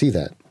 I can see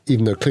that.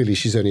 Even though clearly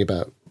she's only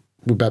about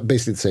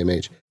basically the same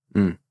age.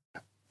 Mm.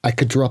 I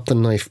could drop the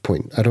knife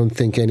point. I don't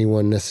think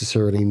anyone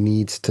necessarily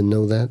needs to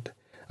know that.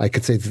 I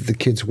could say that the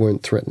kids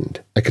weren't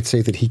threatened. I could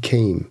say that he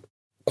came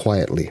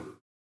quietly.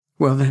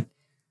 Well,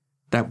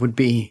 that would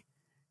be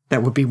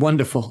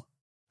wonderful.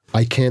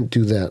 I can't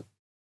do that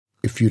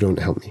if you don't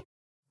help me.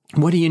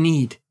 What do you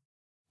need?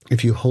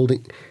 If you're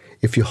holding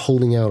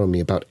out on me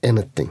about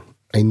anything,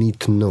 I need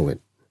to know it.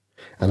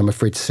 And I'm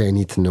afraid to say I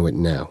need to know it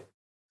now.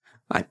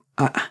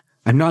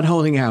 I'm not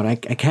holding out. I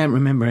can't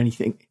remember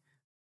anything.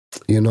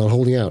 You're not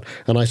holding out.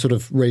 And I sort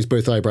of raise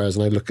both eyebrows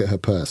and I look at her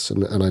purse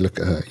and I look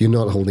at her. You're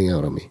not holding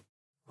out on me.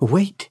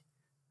 Wait.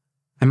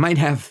 I might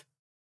have...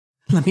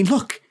 Let me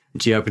look.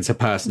 And she opens her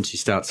purse and she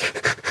starts...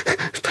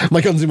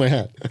 My gun's in my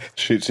hand.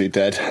 Shoots you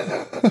dead.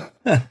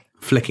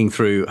 flicking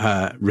through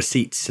her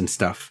receipts and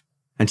stuff.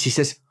 And she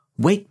says,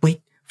 wait.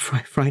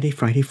 Friday.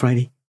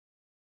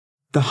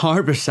 The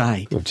harbour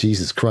side. Oh,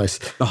 Jesus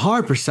Christ. The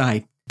harbour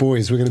side.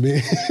 Boys, we're going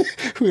to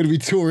be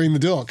touring the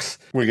docks.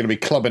 We're going to be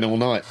clubbing all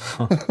night.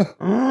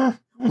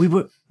 We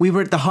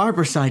were at the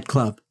harbour side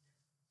club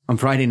on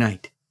Friday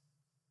night.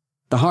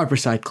 The harbour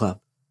side club.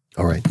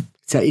 All right.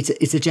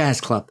 It's a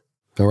jazz club.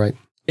 All right.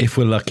 If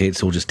we're lucky,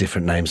 it's all just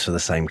different names for the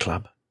same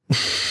club.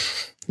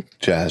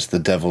 Jazz, the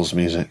devil's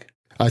music.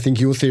 I think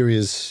your theory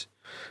is,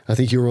 I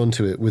think you're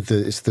onto it with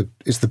it's the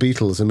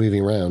Beatles are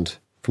moving around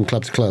from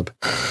club to club,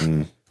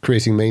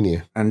 creating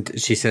mania. And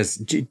she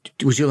says,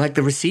 would you like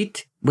the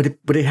receipt? Would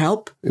it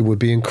help? It would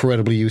be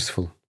incredibly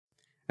useful.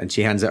 And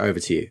she hands it over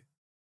to you.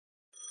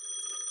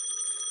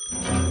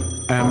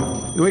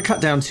 We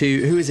cut down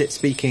to who is it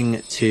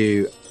speaking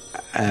to?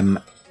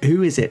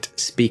 Who is it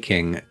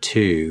speaking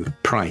to?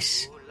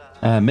 Price.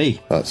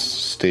 Me. That's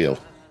Steele.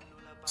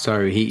 So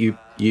you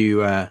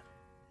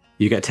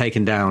get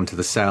taken down to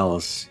the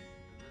cells,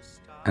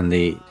 and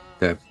the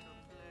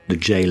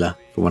jailer,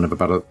 for want of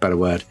a better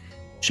word,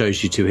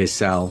 shows you to his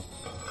cell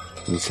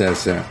and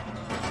says,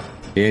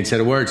 "He ain't said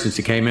a word since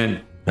he came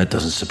in." That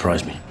doesn't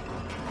surprise me.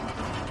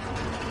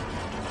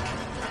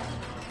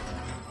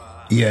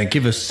 Yeah,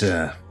 give us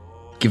a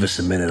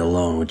minute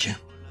alone, would you?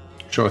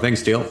 Sure thing,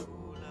 Steele.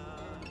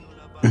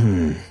 Let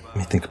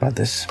me think about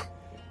this.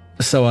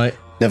 So I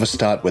never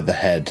start with the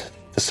head.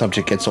 The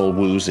subject gets all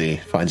woozy,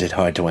 finds it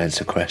hard to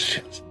answer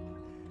questions.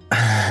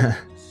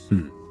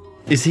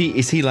 Is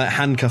he like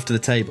handcuffed to the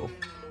table?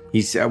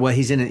 He's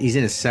in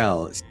a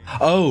cell.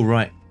 Oh,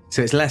 right.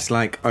 So it's less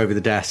like over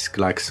the desk,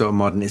 like sort of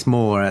modern. It's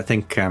more, I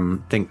think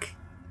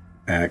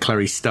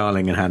Clarice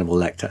Starling and Hannibal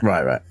Lecter.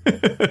 Right.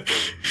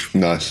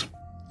 Nice.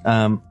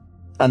 And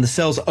the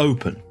cell's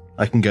open.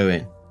 I can go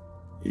in.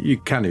 You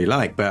can if you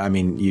like, but I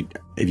mean,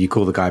 if you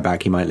call the guy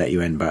back, he might let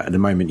you in. But at the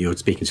moment, you're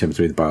speaking to him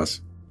through the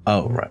bars.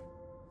 Oh, right.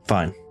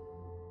 Fine.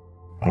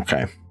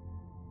 Okay.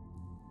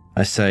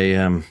 I say,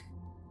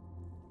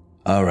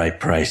 all right,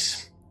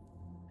 Price.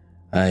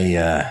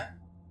 I'm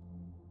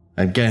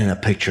getting a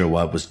picture of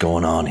what was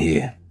going on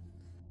here.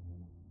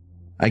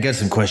 I got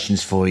some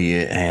questions for you,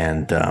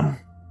 and,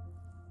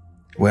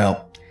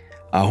 well,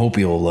 I hope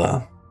you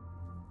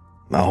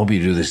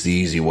do this the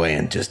easy way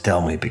and just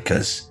tell me,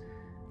 because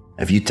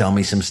if you tell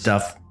me some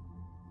stuff,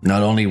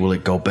 not only will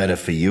it go better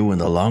for you in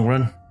the long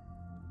run,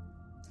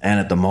 and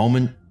at the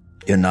moment,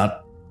 you're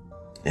not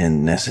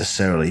in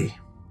necessarily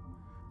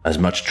as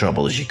much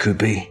trouble as you could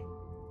be.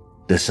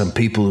 There's some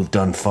people who've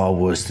done far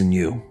worse than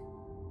you.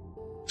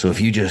 So if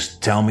you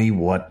just tell me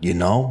what you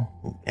know,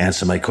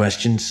 answer my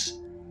questions,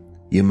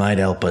 you might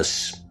help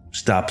us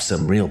stop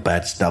some real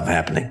bad stuff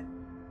happening.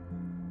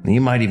 And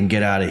you might even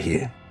get out of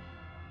here.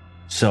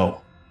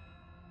 So,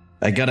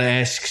 I gotta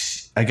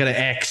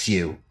ask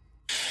you,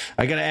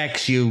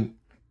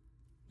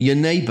 your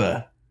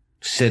neighbor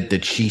said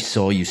that she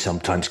saw you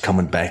sometimes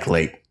coming back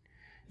late.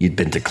 You'd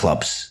been to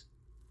clubs.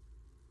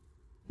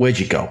 Where'd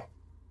you go?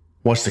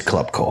 What's the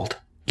club called?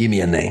 Give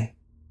me a name.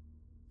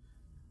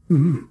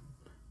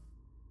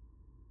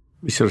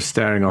 He's sort of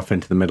staring off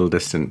into the middle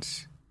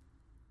distance.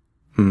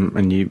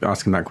 And you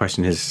ask him that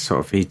question, his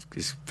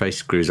face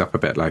screws up a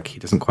bit, like he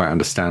doesn't quite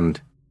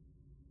understand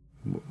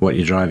what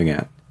you're driving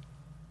at.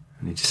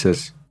 And he just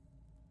says,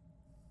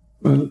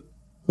 "Well,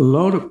 a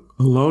lot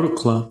of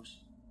clubs."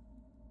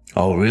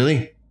 Oh,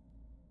 really?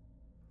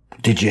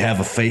 Did you have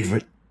a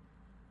favorite?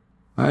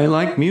 I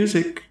like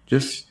music,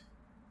 just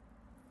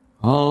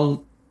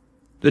all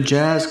the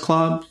jazz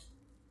clubs.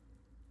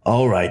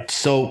 All right,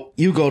 so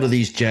you go to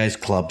these jazz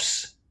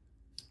clubs.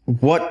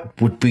 What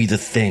would be the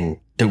thing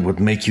that would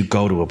make you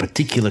go to a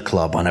particular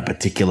club on a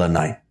particular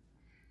night?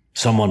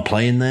 Someone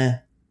playing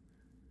there?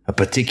 A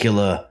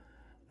particular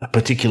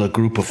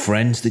group of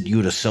friends that you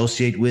would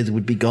associate with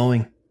would be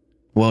going?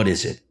 What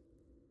is it?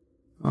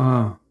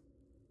 I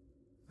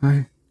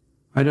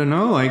don't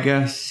know, I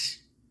guess.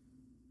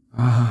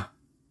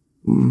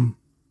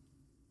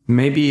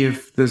 Maybe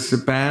if there's a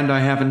band I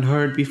haven't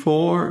heard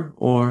before,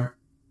 or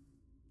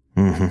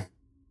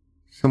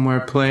somewhere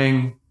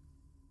playing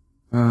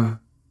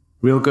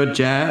real good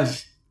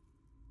jazz.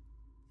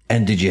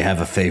 And did you have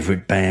a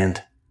favorite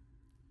band?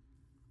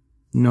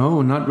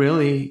 No, not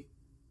really.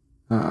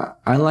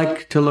 I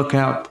like to look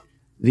out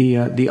the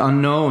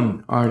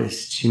unknown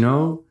artists, you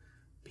know?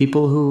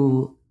 People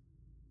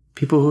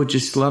who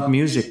just love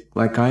music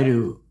like I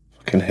do.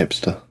 Fucking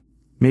hipster.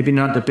 Maybe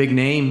not the big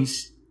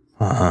names.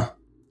 Uh-huh.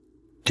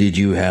 Did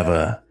you have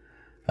a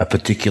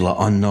particular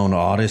unknown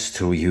artist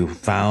who you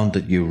found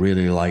that you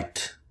really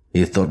liked,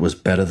 you thought was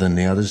better than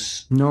the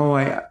others? No,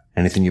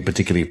 Anything you're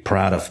particularly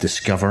proud of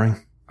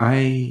discovering?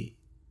 I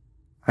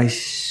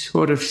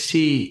sort of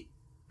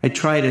I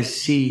try to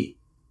see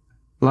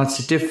lots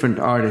of different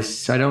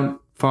artists. I don't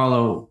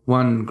follow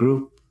one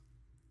group.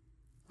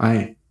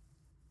 I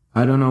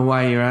don't know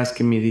why you're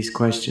asking me these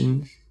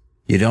questions.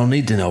 You don't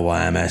need to know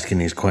why I'm asking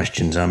these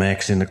questions. I'm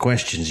asking the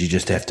questions. You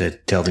just have to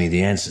tell me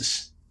the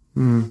answers.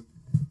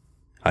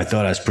 I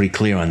thought I was pretty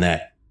clear on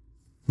that.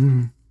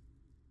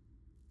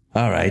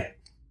 All right.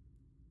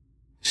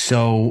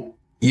 So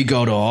you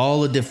go to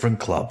all the different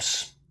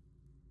clubs.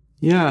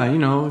 Yeah, you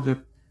know,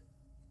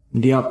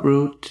 the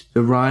Uproot,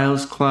 the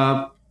Riles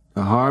Club,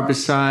 the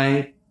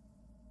Harborside,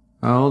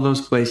 all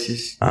those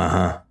places.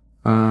 Uh-huh.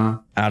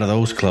 Out of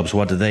those clubs,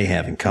 what do they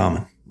have in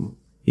common?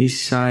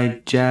 East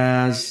Side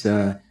Jazz,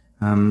 the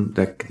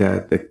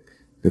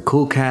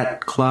Cool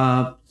Cat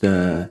Club,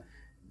 the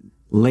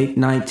Late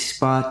Night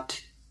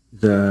Spot,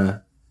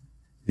 the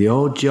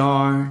Old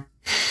Jar,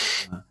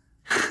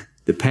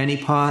 the Penny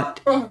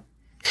Pot,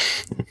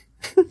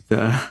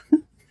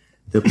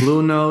 the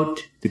Blue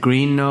Note, the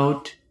Green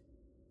Note,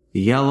 the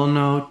Yellow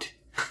Note.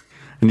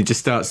 And he just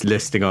starts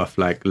listing off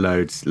like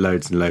loads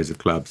and loads of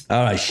clubs.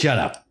 All right, shut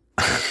up.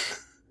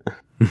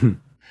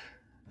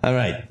 All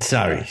right,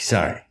 sorry.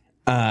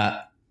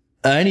 Are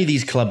any of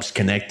these clubs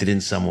connected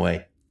in some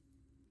way?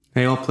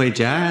 They all play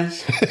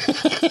jazz.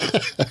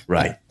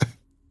 Right.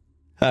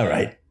 All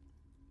right.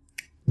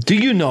 Do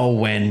you know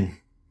when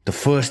the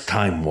first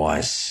time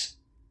was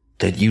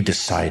that you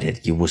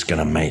decided you was going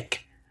to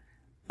make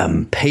a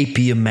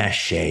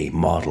papier-mâché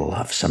model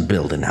of some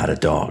building out of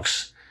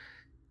dogs?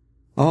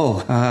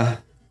 Oh,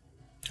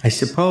 I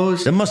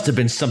suppose... There must have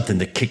been something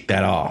that kicked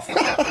that off.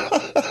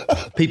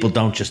 People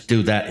don't just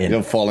do that in...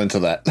 You'll fall into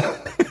that.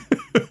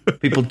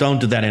 People don't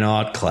do that in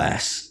art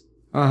class.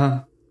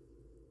 I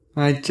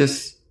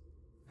just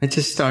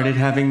started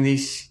having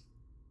these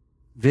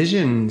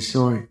visions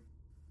or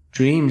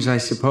dreams, I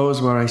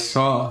suppose, where I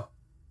saw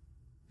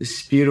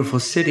this beautiful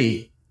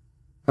city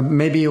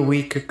maybe a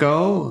week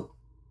ago.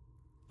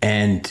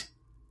 And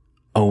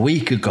a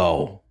week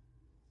ago,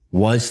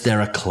 was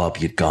there a club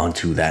you'd gone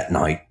to that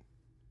night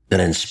that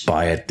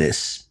inspired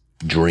this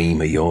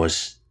dream of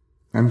yours?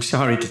 I'm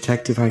sorry,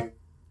 Detective.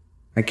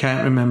 I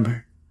can't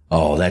remember.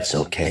 Oh, that's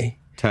okay.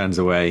 Turns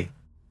away.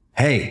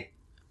 Hey,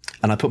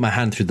 and I put my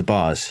hand through the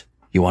bars.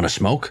 You want to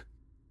smoke?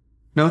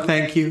 No,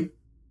 thank you.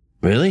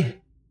 Really?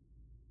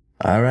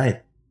 All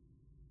right.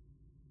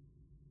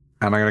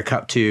 And I'm going to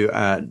cut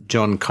to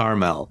John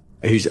Carmel,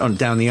 who's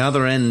down the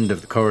other end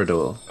of the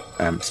corridor,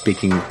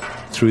 speaking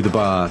through the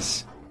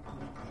bars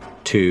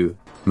to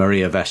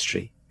Maria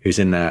Vestri, who's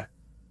in there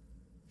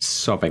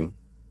sobbing.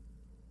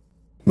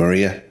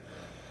 Maria,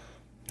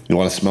 you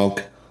want to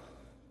smoke?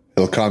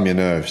 It'll calm your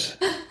nerves.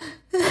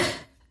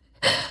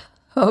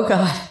 Oh,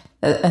 God.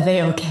 Are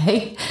they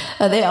okay?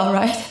 Are they all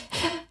right?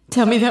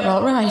 Tell me they're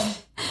all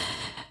right.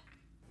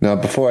 Now,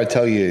 before I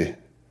tell you,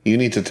 you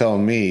need to tell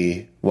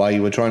me why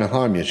you were trying to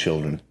harm your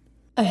children.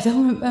 I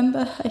don't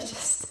remember.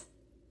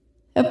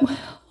 I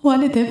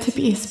wanted them to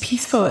be as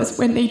peaceful as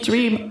when they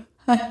dream.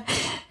 I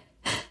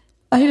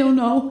don't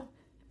know.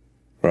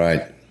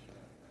 Right.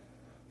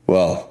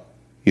 Well,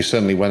 you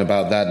certainly went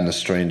about that in a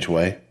strange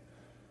way.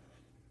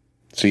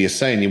 So you're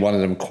saying you wanted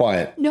them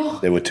quiet? No.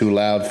 They were too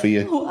loud for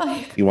you?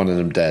 No, You wanted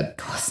them dead? Of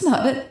course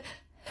not.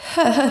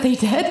 Are they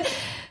dead?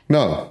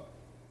 No.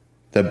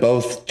 They're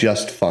both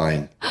just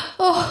fine.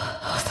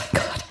 Oh, thank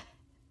God.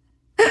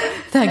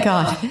 Thank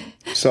God.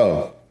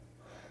 So,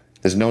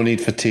 there's no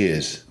need for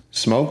tears.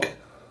 Smoke?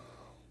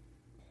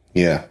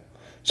 Yeah.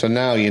 So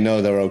now you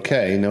know they're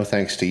okay. No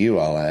thanks to you,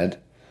 I'll add.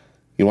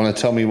 You want to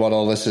tell me what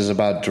all this is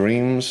about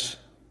dreams?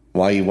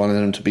 Why you wanted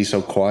them to be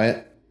so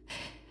quiet?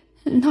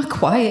 Not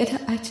quiet.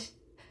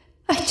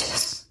 I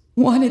just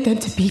wanted them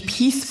to be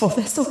peaceful.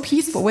 They're so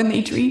peaceful when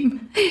they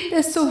dream.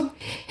 They're so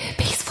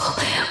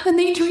peaceful when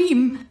they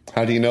dream.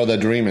 How do you know they're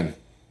dreaming?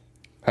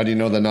 How do you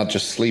know they're not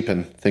just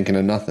sleeping, thinking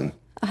of nothing?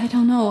 I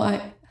don't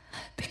know.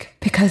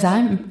 Because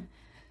I'm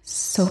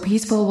so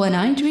peaceful when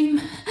I dream.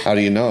 How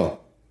do you know?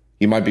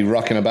 You might be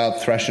rocking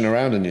about, thrashing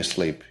around in your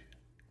sleep.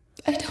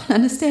 I don't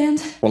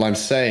understand. Well, I'm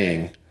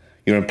saying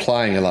you're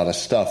implying a lot of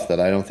stuff that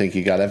I don't think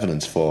you got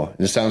evidence for.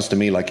 And it sounds to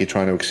me like you're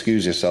trying to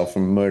excuse yourself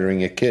from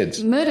murdering your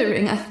kids.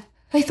 Murdering?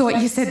 I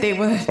thought you said they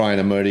were... Trying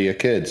to murder your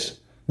kids.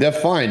 They're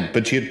fine,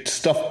 but you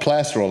stuffed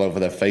plaster all over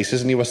their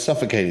faces and you were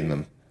suffocating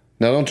them.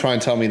 Now, don't try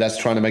and tell me that's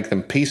trying to make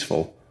them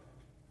peaceful.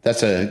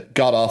 That's a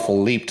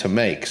god-awful leap to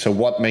make. So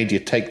what made you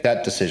take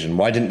that decision?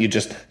 Why didn't you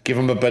just give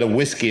them a bit of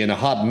whiskey and a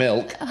hot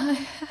milk?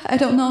 I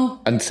don't know.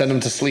 And send them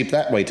to sleep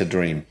that way to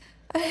dream?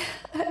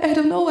 I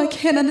don't know. I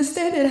can't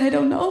understand it. I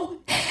don't know.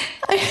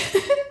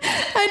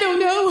 I don't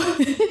know.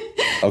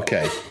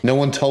 Okay. No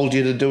one told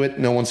you to do it?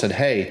 No one said,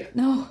 hey,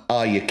 No.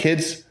 Your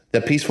kids,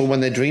 they're peaceful when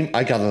they dream?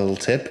 I got a little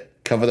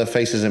tip. Cover their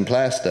faces in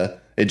plaster.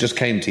 It just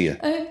came to you.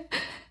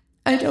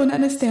 I don't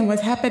understand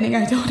what's happening.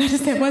 I don't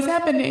understand what's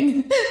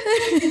happening.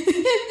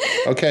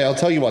 Okay, I'll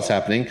tell you what's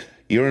happening.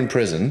 You're in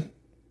prison.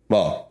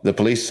 Well, the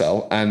police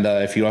cell. And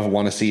if you ever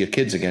want to see your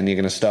kids again, you're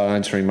going to start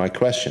answering my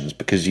questions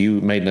because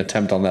you made an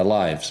attempt on their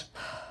lives.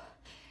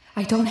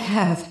 I don't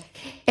have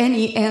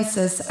any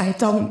answers.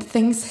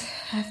 Things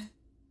have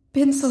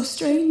been so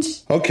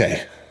strange.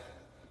 Okay,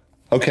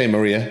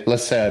 Maria,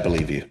 let's say I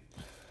believe you.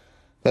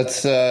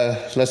 Let's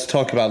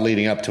talk about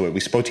leading up to it. We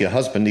spoke to your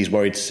husband. He's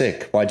worried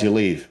sick. Why'd you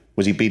leave?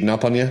 Was he beating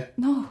up on you?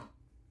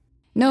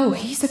 No,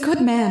 he's a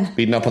good man.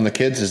 Beating up on the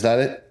kids, is that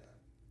it?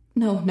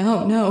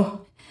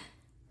 No.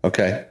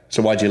 Okay,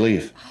 so why'd you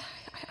leave?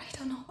 I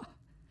don't know.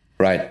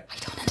 Right. I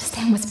don't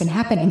understand what's been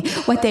happening.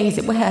 What day is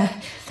it?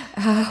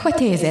 What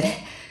day is it?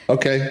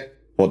 Okay,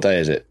 what day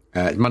is it?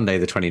 Monday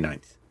the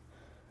 29th.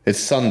 It's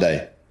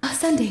Sunday.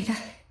 Sunday.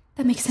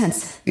 That makes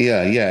sense.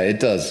 Yeah, it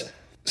does.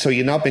 So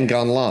you've not been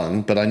gone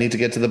long, but I need to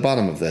get to the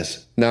bottom of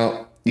this.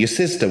 Now, your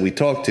sister we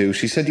talked to,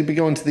 she said you'd be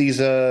going to these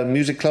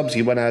music clubs.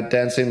 You went out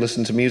dancing,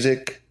 listened to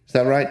music. Is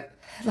that right?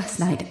 Last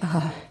night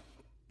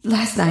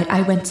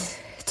I went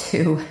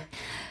to...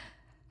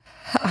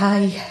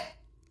 I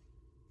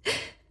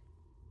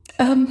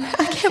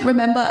can't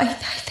remember. I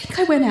think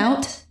I went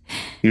out.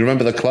 You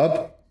remember the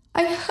club?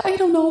 I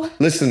don't know.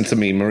 Listen to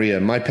me, Maria.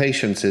 My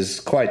patience is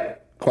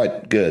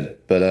quite good,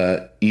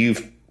 but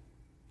you've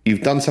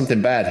done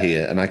something bad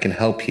here, and I can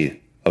help you,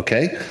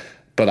 okay?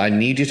 But I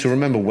need you to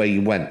remember where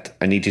you went.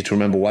 I need you to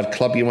remember what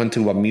club you went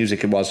to, what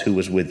music it was, who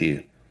was with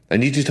you. I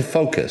need you to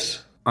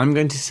focus. I'm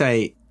going to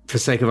say, for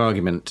sake of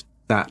argument,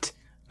 that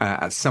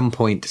at some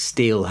point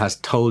Steele has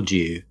told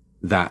you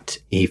that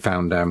he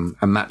found a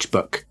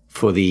matchbook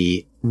for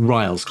the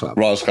Riles Club.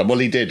 Riles Club. Well,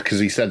 he did, because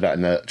he said that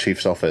in the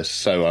chief's office.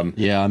 So,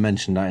 yeah, I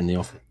mentioned that in the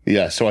office.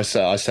 Yeah, so I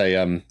say,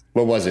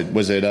 what was it?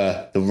 Was it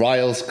the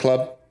Riles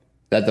Club?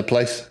 That the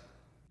place?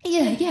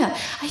 Yeah.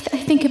 I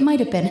think it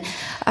might have been.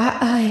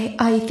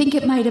 I think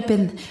it might have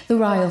been the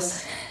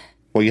Riles.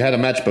 Well, you had a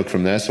matchbook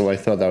from there, so I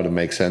thought that would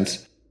make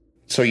sense.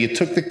 So you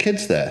took the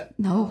kids there?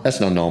 No. That's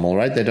not normal,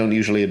 right? They don't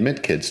usually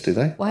admit kids, do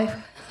they? Why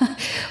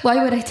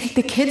would I take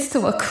the kids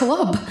to a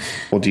club?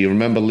 Well, do you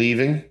remember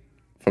leaving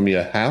from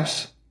your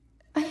house?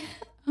 I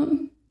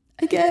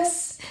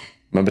guess.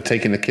 Remember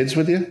taking the kids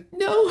with you?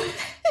 No.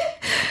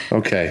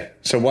 Okay.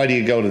 So why do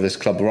you go to this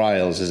club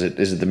Riles? Is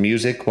it the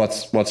music?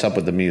 What's up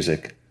with the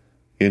music?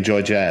 You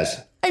enjoy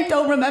jazz? I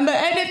don't remember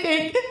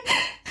anything.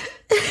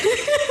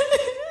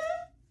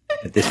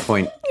 At this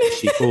point,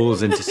 she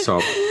falls into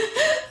sob.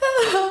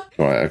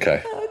 Right,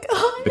 okay. Oh,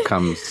 God.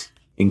 Becomes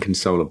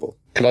inconsolable.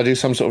 Could I do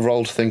some sort of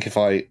roll to think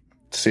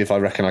see if I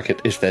reckon I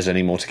could, if there's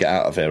any more to get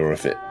out of her, or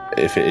if it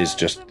is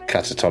just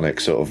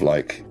catatonic, sort of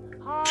like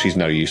she's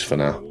no use for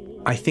now?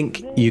 I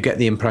think you get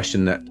the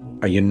impression that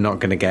you're not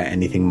going to get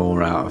anything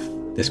more out of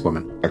this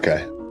woman.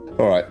 Okay.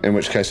 All right. In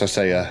which case I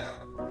say,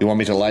 you want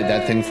me to light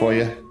that thing for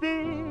you?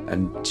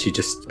 And she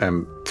just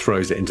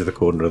throws it into the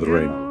corner of the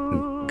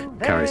room and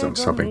carries on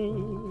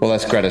sobbing. Well,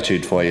 that's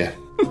gratitude for you.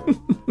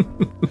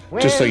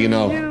 Just so you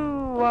know,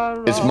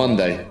 it's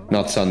Monday,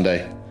 not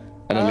Sunday,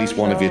 and at least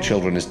one of your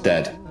children is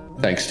dead,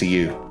 thanks to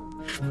you.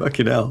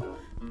 Fucking hell.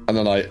 And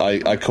then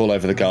I call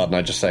over the guard and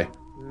I just say,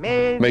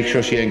 make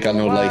sure she ain't got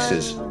no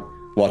laces.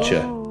 Watch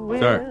her.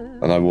 Sure.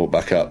 And I walk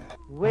back up.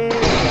 Will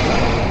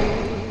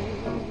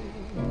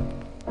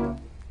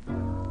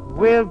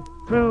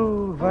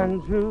prove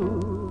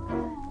untrue.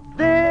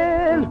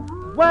 Then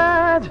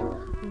what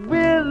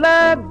will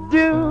I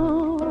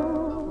do?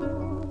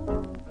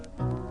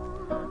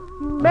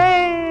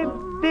 Maybe.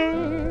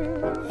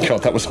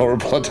 God, that was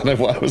horrible. I don't know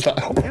why was that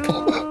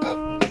horrible.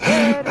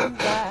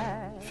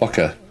 Fuck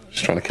her.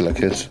 She's trying to kill her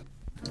kids.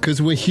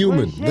 Because we're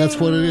human. That's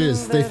what it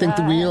is. They think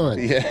that we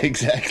aren't. Yeah,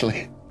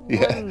 exactly.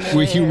 Yeah.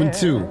 We're human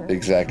too.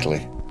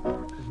 Exactly.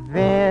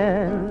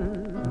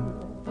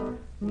 Then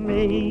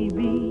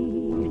maybe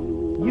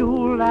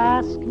you'll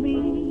ask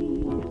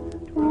me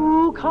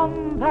to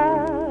come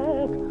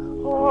back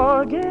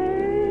again,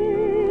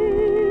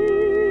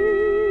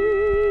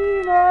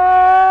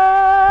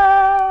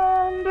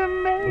 and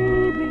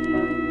maybe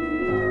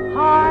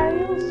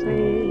I'll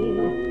say